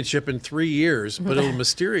championship in 3 years, but it'll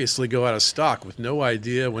mysteriously go out of stock with no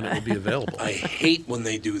idea when it will be available. I hate when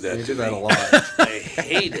they do that. They do that a lot. I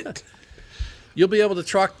hate it. You'll be able to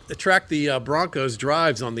track the Broncos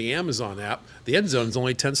drives on the Amazon app. The end zone is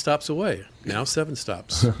only 10 stops away. Now 7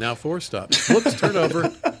 stops. Now 4 stops. Whoops,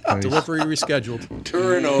 turnover. Delivery rescheduled.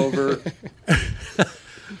 Turnover.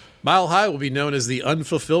 Mile High will be known as the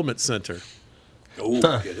Unfulfillment Center. Oh,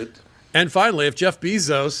 get it? And finally, if Jeff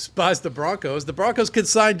Bezos buys the Broncos can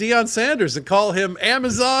sign Deion Sanders and call him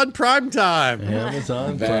Amazon Primetime.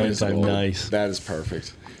 Amazon Primetime, nice. That is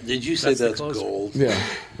perfect. Did you say that's gold? Yeah,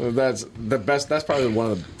 that's the best. That's probably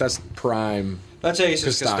one of the best prime. That's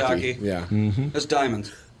Aces Kostaki. Yeah, that's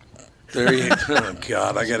diamonds. There you go. Oh,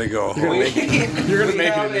 God, I gotta go. You're gonna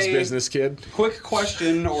make it in this business, kid. Quick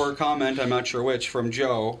question or comment, I'm not sure which, from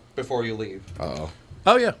Joe before you leave. Oh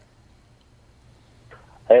yeah.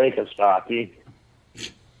 Hey, Kostaki.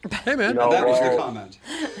 Hey, man. That was the comment.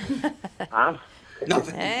 Huh?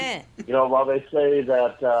 Nothing. While they say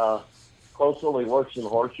that close only works in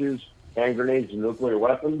horseshoes, hand grenades, and nuclear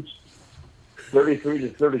weapons, 33 to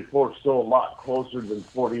 34 is still a lot closer than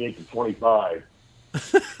 48 to 25.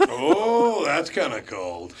 Oh, that's kind of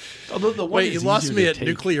cold. Wait, you lost me at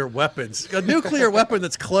nuclear weapons. A nuclear weapon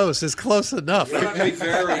that's close is close enough. You're going to be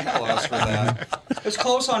very close for that. It's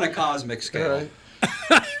close on a cosmic scale.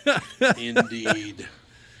 Indeed.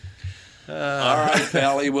 All right,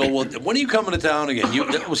 Pally. Well, when are you coming to town again?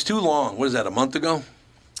 That was too long. What is that, a month ago?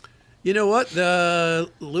 You know what?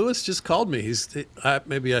 Lewis just called me.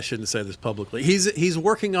 Maybe I shouldn't say this publicly. He's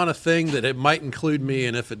working on a thing that it might include me,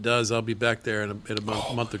 and if it does, I'll be back there in a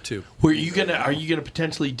month or two. Are you gonna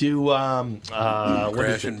potentially do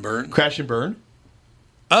Crash and Burn? Crash and Burn?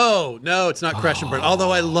 Oh no, it's not Crash and Burn.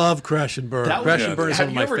 Although I love Crash and Burn. Crash and Burn is one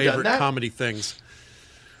of my favorite comedy things.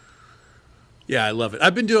 Yeah, I love it.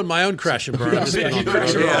 I've been doing my own Crash and Burn. So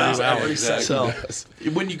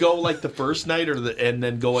when you go like the first night and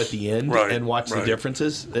then go at the end and watch the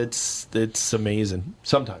differences, it's amazing.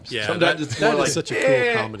 Sometimes, it's more like such a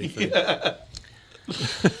cool comedy thing.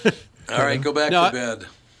 All right, go back to bed.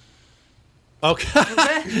 Okay,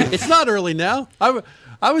 it's not early now.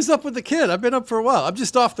 I was up with the kid. I've been up for a while. I'm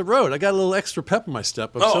just off the road. I got a little extra pep in my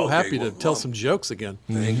step. I'm so happy to tell some jokes again.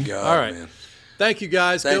 Thank God. All right. Man. Thank you,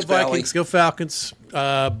 guys. Thanks, go Vikings. Pally. Go Falcons.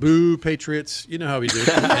 Boo Patriots. You know how we do.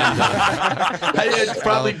 It's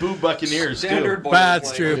probably boo Buccaneers. Standard.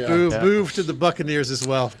 That's true. Yeah. Boo to the Buccaneers as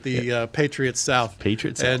well. The Patriots South.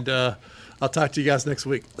 Patriots South. And I'll talk to you guys next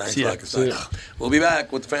week. Thanks, We'll be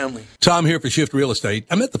back with the family. Tom here for Shift Real Estate.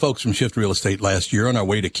 I met the folks from Shift Real Estate last year on our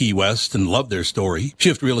way to Key West and loved their story.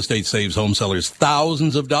 Shift Real Estate saves home sellers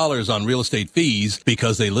thousands of dollars on real estate fees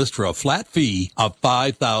because they list for a flat fee of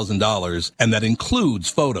 $5,000, and that includes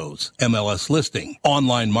photos, MLS listing,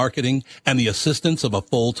 online marketing, and the assistance of a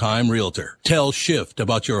full-time realtor. Tell Shift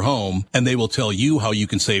about your home, and they will tell you how you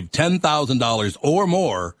can save $10,000 or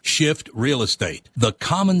more. Shift Real Estate, the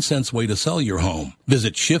common sense way to sell your home.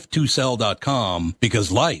 Visit shift2sell.com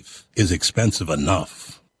because life is expensive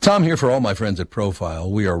enough. Tom here for all my friends at Profile.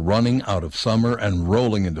 We are running out of summer and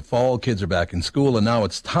rolling into fall. Kids are back in school, and now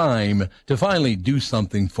it's time to finally do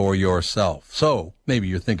something for yourself. So maybe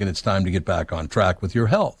you're thinking it's time to get back on track with your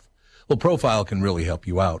health. Well, Profile can really help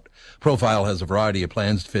you out. Profile has a variety of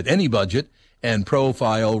plans to fit any budget, and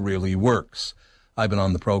Profile really works. I've been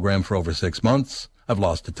on the program for over 6 months. I've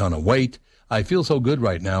lost a ton of weight. I feel so good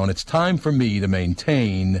right now, and it's time for me to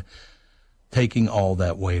maintain taking all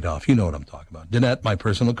that weight off. You know what I'm talking about. Danette, my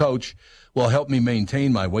personal coach, will help me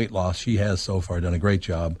maintain my weight loss. She has so far done a great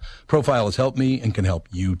job. Profile has helped me and can help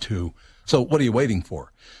you too. So what are you waiting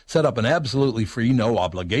for? Set up an absolutely free,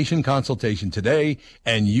 no-obligation consultation today,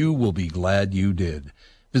 and you will be glad you did.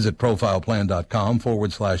 Visit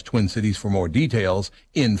profileplan.com/Twin Cities for more details.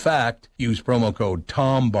 In fact, use promo code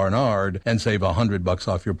Tom Barnard and save $100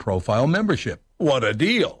 off your Profile membership. What a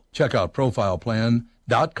deal! Check out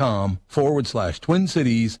profileplan.com/Twin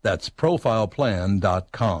Cities. That's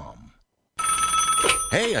profileplan.com.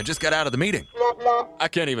 Hey, I just got out of the meeting. I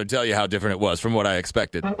can't even tell you how different it was from what I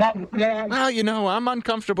expected. Well, you know, I'm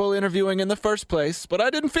uncomfortable interviewing in the first place, but I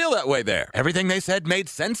didn't feel that way there. Everything they said made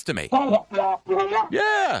sense to me.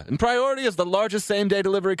 Yeah, and Priority is the largest same-day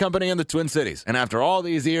delivery company in the Twin Cities. And after all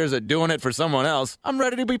these years of doing it for someone else, I'm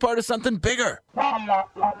ready to be part of something bigger.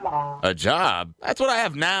 A job? That's what I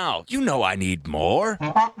have now. You know I need more.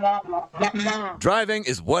 Driving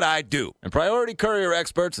is what I do, and Priority Courier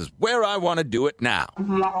Experts is where I want to do it now.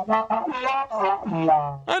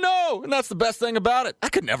 I know, and that's the best thing about it. I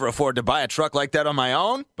could never afford to buy a truck like that on my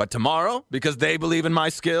own, but tomorrow, because they believe in my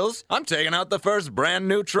skills, I'm taking out the first brand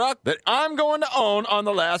new truck that I'm going to own on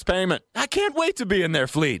the last payment. I can't wait to be in their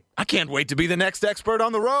fleet. I can't wait to be the next expert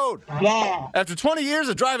on the road. Yeah. After 20 years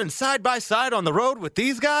of driving side by side on the road with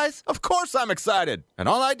these guys, of course I'm excited. And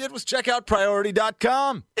all I did was check out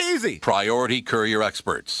Priority.com. Easy. Priority Courier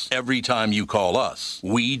Experts. Every time you call us,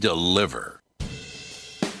 we deliver.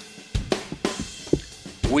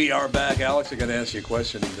 We are back. Alex, I got to ask you a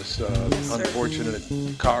question. This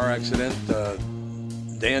unfortunate car accident.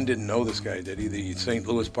 Dan didn't know this guy, did he? The St.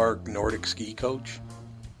 Louis Park Nordic ski coach?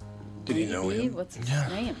 Did he know him? What's his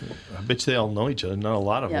name? I bet you they all know each other. Not a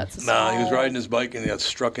lot of them. Nah, he was riding his bike and he got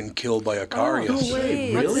struck and killed by a car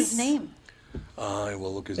yesterday. What's his name? I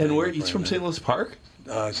will look his name. And where he's from? St. Louis Park?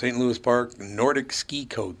 St. Louis Park Nordic ski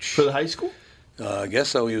coach. For the high school? I guess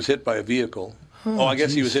so. He was hit by a vehicle. I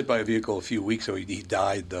guess he was hit by a vehicle a few weeks ago. He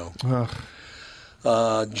died, though.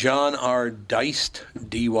 John R. Deist,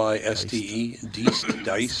 D-Y-S-T-E,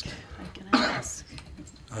 Deist.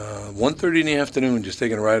 1:30 in the afternoon, just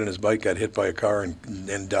taking a ride on his bike, got hit by a car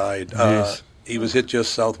and died. He was hit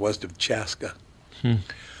just southwest of Chaska.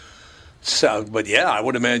 So, but yeah, I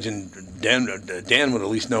would imagine Dan would at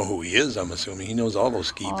least know who he is. I'm assuming he knows all those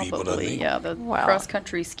ski people, doesn't he? Yeah, the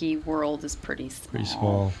cross-country ski world is pretty small. Pretty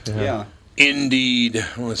small. Yeah. Indeed.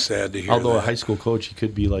 Well, it's sad to hear. Although that. a high school coach, he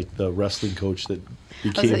could be like the wrestling coach that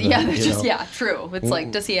became. True. It's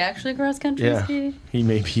like, does he actually cross-country ski? He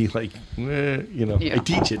may be like, I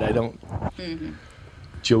teach it. I don't. Mm-hmm.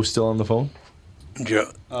 Joe still on the phone?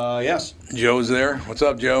 Joe. Yes. Joe's there. What's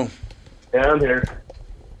up, Joe? Yeah, I'm here.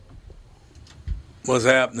 What's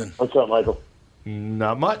happening? What's up, Michael?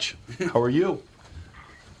 Not much. How are you?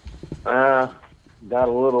 Got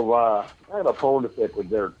a little. I had a phone to pick with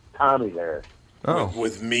their Tommy there. Oh,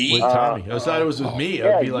 with me? With Tommy. I thought it was with me.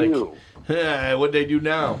 I'd be like, what'd they do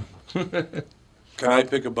now? Can I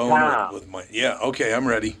pick a bone with my? Yeah. Okay, I'm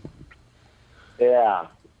ready. Yeah.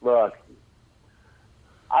 Look,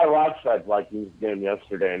 I watched that Vikings game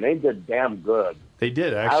yesterday, and they did damn good. They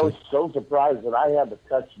did, actually. I was so surprised that I had to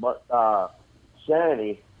touch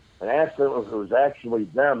Shanny and asked him if it was actually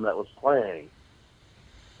them that was playing.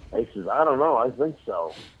 He says, I don't know. I think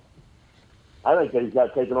so. I think that he's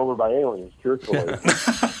got taken over by aliens, truthfully.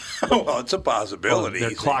 Well, it's a possibility.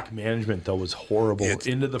 Their clock management, though, was horrible.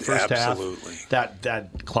 Into the first half, that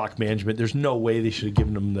clock management, there's no way they should have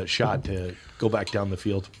given them the shot to go back down the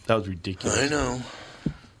field. That was ridiculous. I know.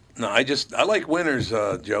 No, I like winners,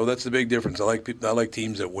 Joe. That's the big difference. I like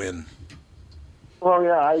teams that win. Well,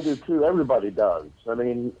 yeah, I do too. Everybody does. I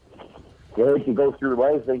mean, you hate to go through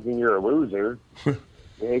life thinking you're a loser. You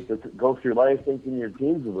hate to go through life thinking your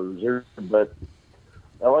team's a loser. But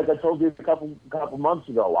like I told you a couple months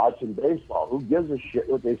ago, watching baseball, who gives a shit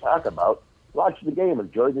what they talk about? Watch the game.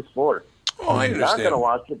 Enjoy the sport. Oh, I understand. If you're not going to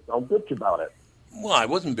watch it, don't bitch about it. Well, I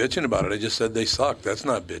wasn't bitching about it. I just said they suck. That's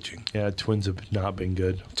not bitching. Yeah, Twins have not been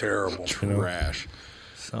good. Terrible. Trash.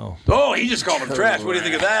 So. Oh, he just called them trash. What do you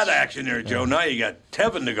think of that action there, Joe? Now you got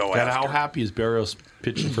Tevin to go after. How happy is Barrios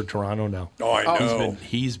pitching for Toronto now? Oh, I know.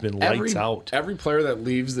 He's been lights out. Every player that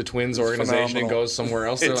leaves the Twins organization and goes somewhere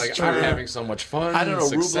else, they're like, I'm having so much fun. I don't know.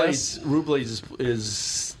 Success. Rubles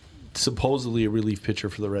is supposedly a relief pitcher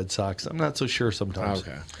for the Red Sox. I'm not so sure sometimes.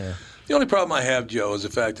 Okay. Yeah. The only problem I have, Joe, is the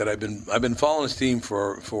fact that I've been following this team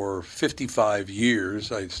for 55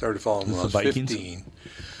 years. I started following them when I was 15.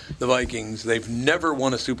 The Vikings, they've never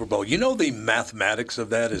won a Super Bowl. You know the mathematics of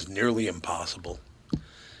that is nearly impossible.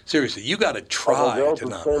 Seriously, you got to try to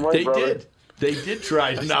not. They did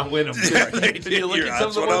try to not win them. If you look at some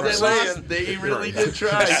of the ones they lost, they really did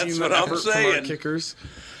try. That's what I'm saying. Kickers.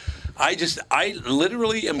 I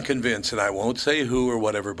literally am convinced, and I won't say who or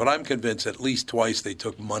whatever, but I'm convinced at least twice they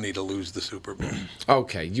took money to lose the Super Bowl.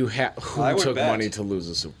 Okay, who took money to lose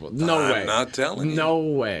the Super Bowl? No way. I'm not telling you. No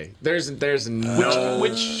way. There's no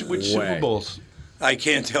Which Super Bowls? I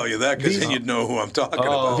can't tell you that because then you'd know who I'm talking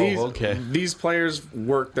about. Okay. These players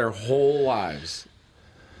worked their whole lives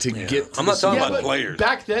to get to I'm not talking about players.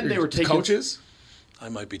 Back then they were taking coaches. I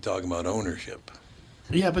might be talking about ownership.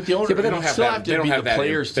 Yeah, but the owner, but they don't have that. They don't have that.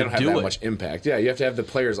 Players they don't have that much impact. Yeah, you have to have the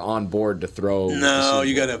players on board to throw. No,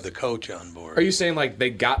 you got to have the coach on board. Are you saying like they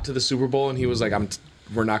got to the Super Bowl and he was like,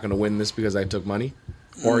 we're not going to win this because I took money?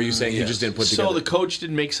 Or are you saying he just didn't put together? So the coach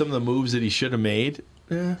didn't make some of the moves that he should have made?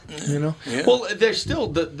 Yeah. Well, there's still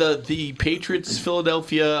the Patriots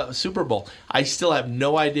Philadelphia Super Bowl. I still have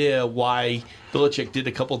no idea why Belichick did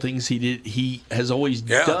a couple things he has always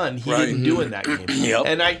done. He didn't do in that game.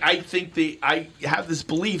 And I think I have this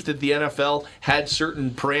belief that the NFL had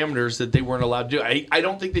certain parameters that they weren't allowed to do. I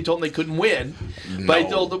don't think they told him they couldn't win, but I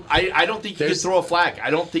told them I don't think he could throw a flag. I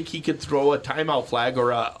don't think he could throw a timeout flag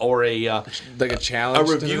or a like a challenge,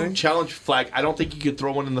 a review challenge flag. I don't think he could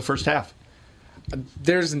throw one in the first half.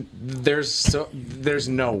 There's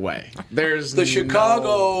no way. The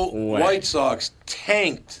Chicago White Sox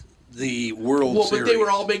tanked the World Series. Well, but they were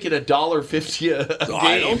all making $1.50 a game.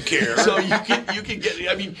 I don't care. So you can get.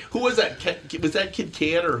 I mean, who was that? Was that Kid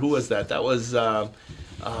Can or who was that? That was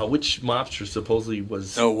which mobster supposedly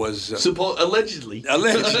was? Allegedly.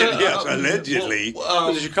 Yes, allegedly. It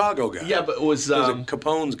was a Chicago guy. Yeah, but it was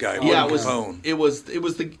Capone's guy. Yeah, it was Capone. It was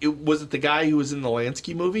the guy who was in the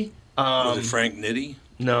Lansky movie? Was it Frank Nitti?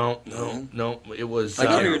 No. It was. I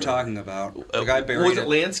know who you're talking about. The guy buried Was it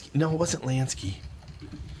Lansky? No, it wasn't Lansky.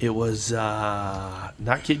 It was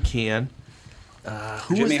not Kid Can.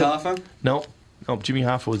 Jimmy Hoffa? No, Jimmy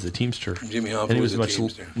Hoffa was the Teamster. Jimmy Hoffa and he was was the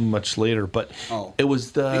Teamster. much later. But it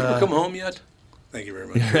was the. You come home yet? Thank you very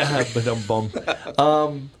much. But I'm bummed.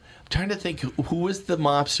 I'm trying to think who was the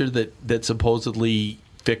mobster that supposedly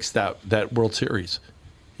fixed that World Series.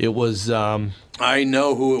 It was. I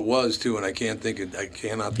know who it was too, and I can't think. I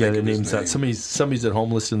cannot think of his name. Somebody's at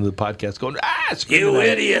home listening to the podcast, going, you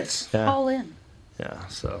idiots! Call in. Yeah.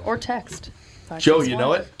 So. Or text. Joe, you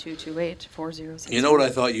know it? 228-4066. You know what I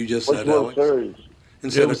thought you just said, Alex?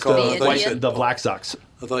 Instead of calling, the Black Sox.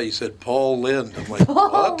 I thought you said Paul Lind. I'm like,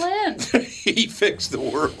 Paul what? Lind. He fixed the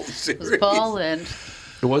World Series. Paul Lind.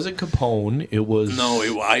 It wasn't Capone. It was.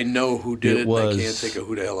 No, I know who did it. was, I can't think of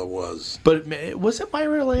who the hell it was. But was it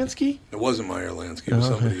Meyer Lansky? It wasn't Meyer Lansky. It was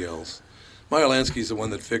somebody else. Meyer Lansky's the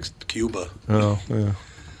one that fixed Cuba. Oh, yeah.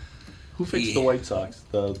 Who fixed the White Sox?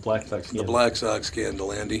 The Black Sox scandal? The Black Sox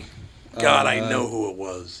scandal, Andy. God, I know who it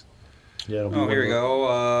was. Yeah. Here we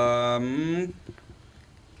go.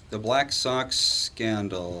 The Black Sox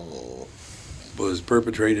scandal was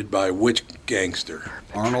perpetrated by which gangster?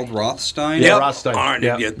 Arnold Rothstein? Yeah, Rothstein.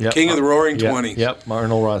 Arnold, King of the Roaring 20s. Yep,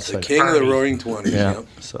 Arnold Rothstein. The King of the Roaring 20s. Yeah. Yep.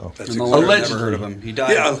 So that's allegedly. Never heard of him. He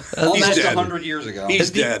died almost he's dead. 100 years ago.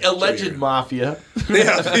 He's dead. The alleged mafia.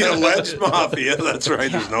 Yeah, the alleged mafia. That's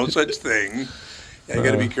right. There's no such thing. Yeah, you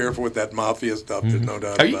got to be careful with that mafia stuff. There's no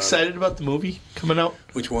doubt. Are you excited about the movie coming out?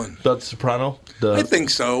 Which one? The Soprano. I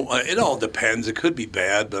think so. It all depends. It could be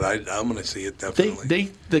bad, but I'm going to see it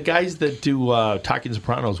definitely. The guys that do Talking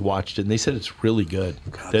Sopranos watched it, and they said it's really good.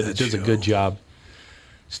 God, that it does a good job.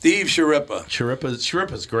 Steve Sciarippa.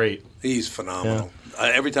 Sciarippa's great. He's phenomenal.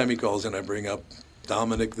 Every time he calls in, I bring up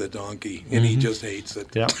Dominic the Donkey, and he just hates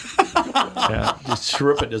it. Yeah. Yeah.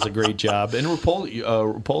 Sciarippa does a great job, and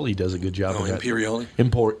Rapoli does a good job. Oh, Imperioli?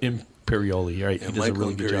 Imperioli, right. Yeah, he does Michael a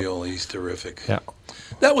really good job. Imperioli, he's terrific. Yeah.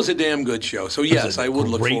 That was a damn good show. So, yes, I would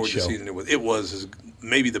look forward show. to seeing it. It was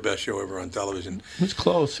maybe the best show ever on television. It's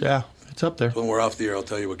close, yeah. It's up there. When we're off the air, I'll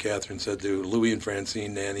tell you what Catherine said to Louie and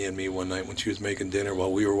Francine, Nanny, and me one night when she was making dinner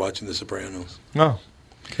while we were watching The Sopranos. Oh,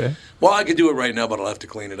 okay. Well, I could do it right now, but I'll have to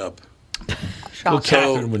clean it up. Well,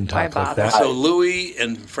 Catherine wouldn't talk like that. So Louie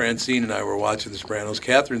and Francine and I were watching The Sopranos.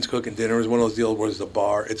 Catherine's cooking dinner. It was one of those deals where it's the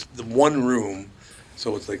bar. It's the one room,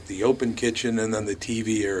 so it's like the open kitchen and then the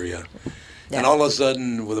TV area. Yeah. And all of a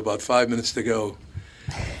sudden, with about 5 minutes to go,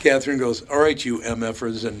 Catherine goes, "All right, you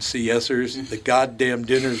MFers and CSers, the goddamn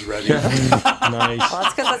dinner's ready." Nice. Well,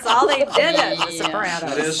 that's because that's all they did at The Sopranos.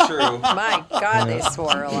 That is true. My God, they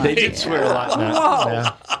swore a lot. They did swear a lot.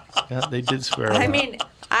 Whoa. Yeah, they did swear a lot. I mean,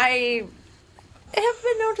 I have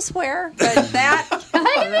been known to swear, but that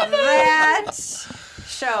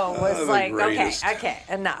show was like, okay,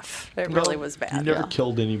 enough. It really was bad. You never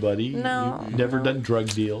killed anybody. No. You've never done drug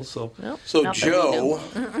deals. So, So Joe,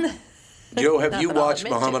 have you watched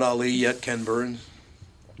Muhammad Ali yet, Ken Burns?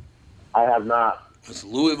 I have not. It's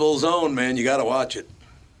Louisville's own, man. You got to watch it.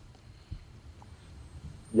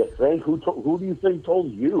 You think? Who do you think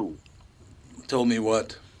told you? Told me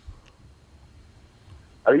what?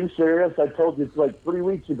 Are you serious? I told you like 3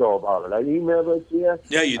 weeks ago about it. I emailed it to you.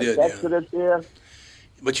 Yeah, you did. I texted it to you.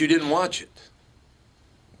 But you didn't watch it.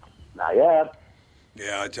 Not yet.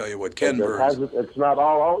 Yeah, I tell you what, Ken Burns. It's not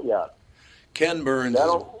all out yet. Ken Burns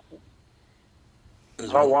I'll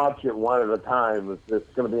watch it one at a time.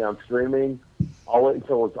 It's going to be on streaming. I'll wait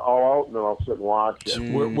until it's all out, and then I'll sit and watch it.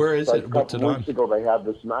 Where is it? A couple weeks ago, they had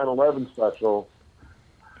this 9/11 special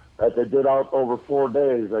that they did out over 4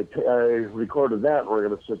 days. I recorded that, and we're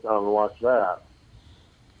going to sit down and watch that.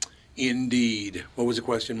 Indeed. What was the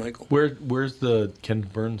question, Michael? Where's the Ken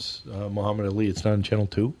Burns Muhammad Ali? It's not on Channel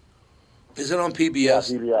 2? Is it on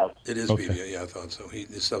PBS? Yeah, PBS. It is Okay. PBS. Yeah, I thought so.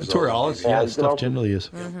 This stuff's That's where all on his PBS. stuff generally is.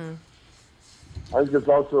 Mm-hmm. I think it's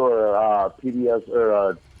also a PBS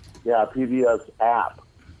PBS app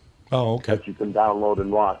Oh, okay. that you can download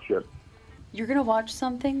and watch it. You're going to watch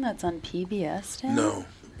something that's on PBS now? No.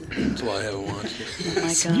 That's why I haven't watched it. Oh,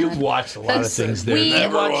 my God. You've watched a lot of things there. We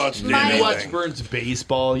never watched You anything. watched Burns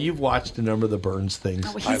baseball. You've watched a number of the Burns things.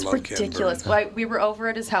 Oh, I he's love Ken ridiculous. We were over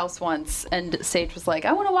at his house once, and Sage was like,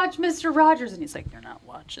 "I want to watch Mr. Rogers," and he's like, "You're not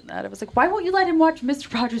watching that." I was like, "Why won't you let him watch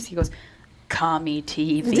Mr. Rogers?" He goes, "Commie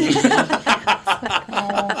TV." Oh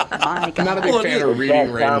my God! I'm not a big fan of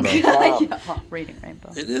Reading Rainbow. Yeah, Reading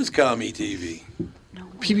Rainbow. It is Commie TV.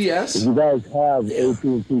 PBS? If you guys have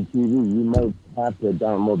AT&T TV, you might have to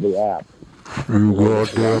download the app.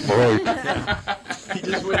 He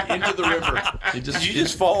just went into the river. Did you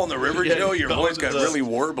just fall in the river, Yeah, Joe? he Your fell voice into got the- really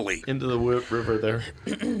warbly. Into the river there.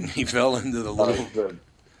 He fell into the little... The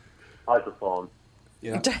microphone.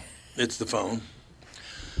 Yeah. It's the phone.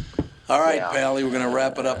 All right, Yeah. Pally, we're going to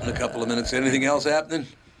wrap it up in a couple of minutes. Anything else happening?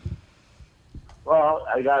 Well,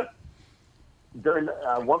 I got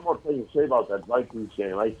one more thing to say about that Vikings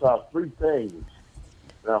game. I saw three things,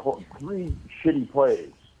 three shitty plays.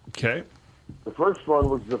 Okay. The first one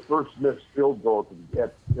was the first missed field goal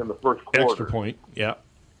in the first quarter. Extra point. Yeah.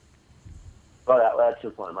 Oh, extra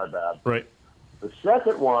point, my bad. Right. The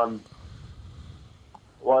second one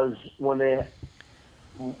was when they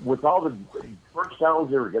with all the first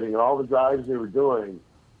downs they were getting and all the drives they were doing,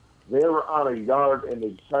 they were on a yard and they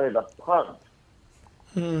decided to punt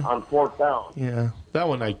on fourth down. Yeah, that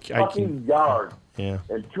one I fucking yard. Yeah.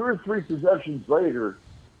 And 2 or 3 possessions later,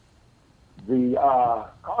 the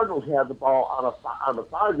Cardinals had the ball on the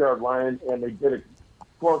 5-yard line and they did a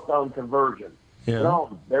fourth down conversion. Yeah. You know how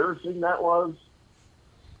embarrassing that was?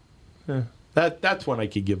 Yeah. That's one I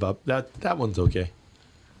could give up. That one's okay.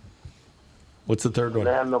 What's the third one?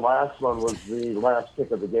 And the last one was the last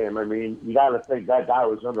kick of the game. I mean, you got to think that guy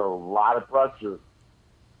was under a lot of pressure.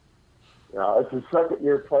 It's his second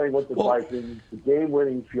year playing with the Vikings. The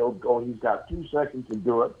game-winning field goal. He's got 2 seconds to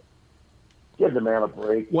do it. Give the man a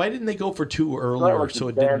break. Why didn't they go for 2 earlier? Like So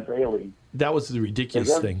it Dan didn't. Bailey. That was the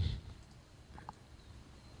ridiculous thing.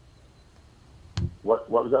 What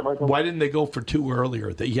was that, Michael? Why didn't they go for 2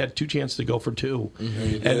 earlier? They had 2 chances to go for 2,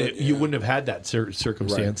 you wouldn't have had that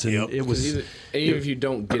circumstance. Right. And it was even if you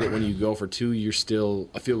don't get it when you go for 2, you're still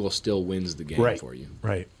a field goal still wins the game for you.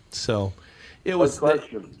 Right. So it was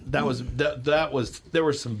that was there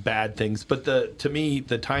were some bad things, but to me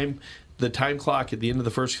the time clock at the end of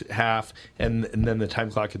the first half and then the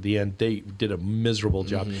time clock at the end, they did a miserable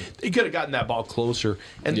job. They could have gotten that ball closer.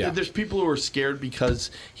 And there's people who are scared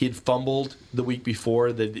because he had fumbled the week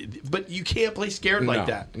before. But you can't play scared like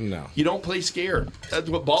that. No. You don't play scared. That's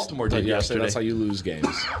what Baltimore did yesterday. That's how you lose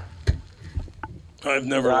games. I've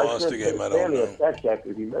never lost a game. I don't know.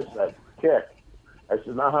 If he missed that kick, I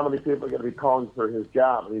said, now how many people are going to be calling for his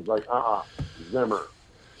job? And he's like, Zimmer.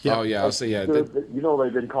 Yeah. Oh, yeah. I'll say, yeah. You know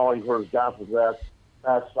they've been calling for his job for the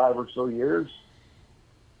past 5 or so years.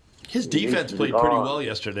 His defense played pretty well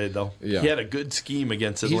yesterday, though. Yeah. He had a good scheme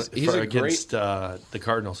against the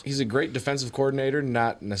Cardinals. He's a great defensive coordinator,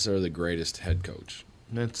 not necessarily the greatest head coach.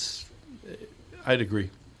 I'd agree.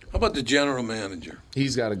 How about the general manager?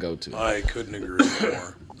 He's got to go too. I couldn't agree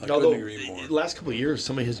more. Last couple of years,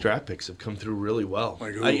 some of his draft picks have come through really well.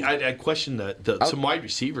 I question some wide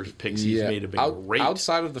receivers picks he's made have been great.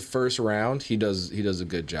 Outside of the first round, he does a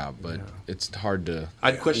good job, but it's hard to.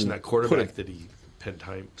 I'd question that quarterback that he spent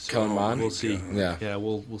time. So come on, we'll see. Yeah,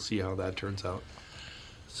 we'll see how that turns out.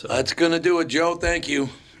 So that's gonna do it, Joe. Thank you.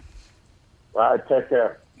 All right, take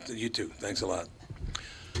care. You too. Thanks a lot.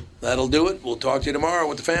 That'll do it. We'll talk to you tomorrow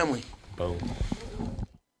with the family. Boom.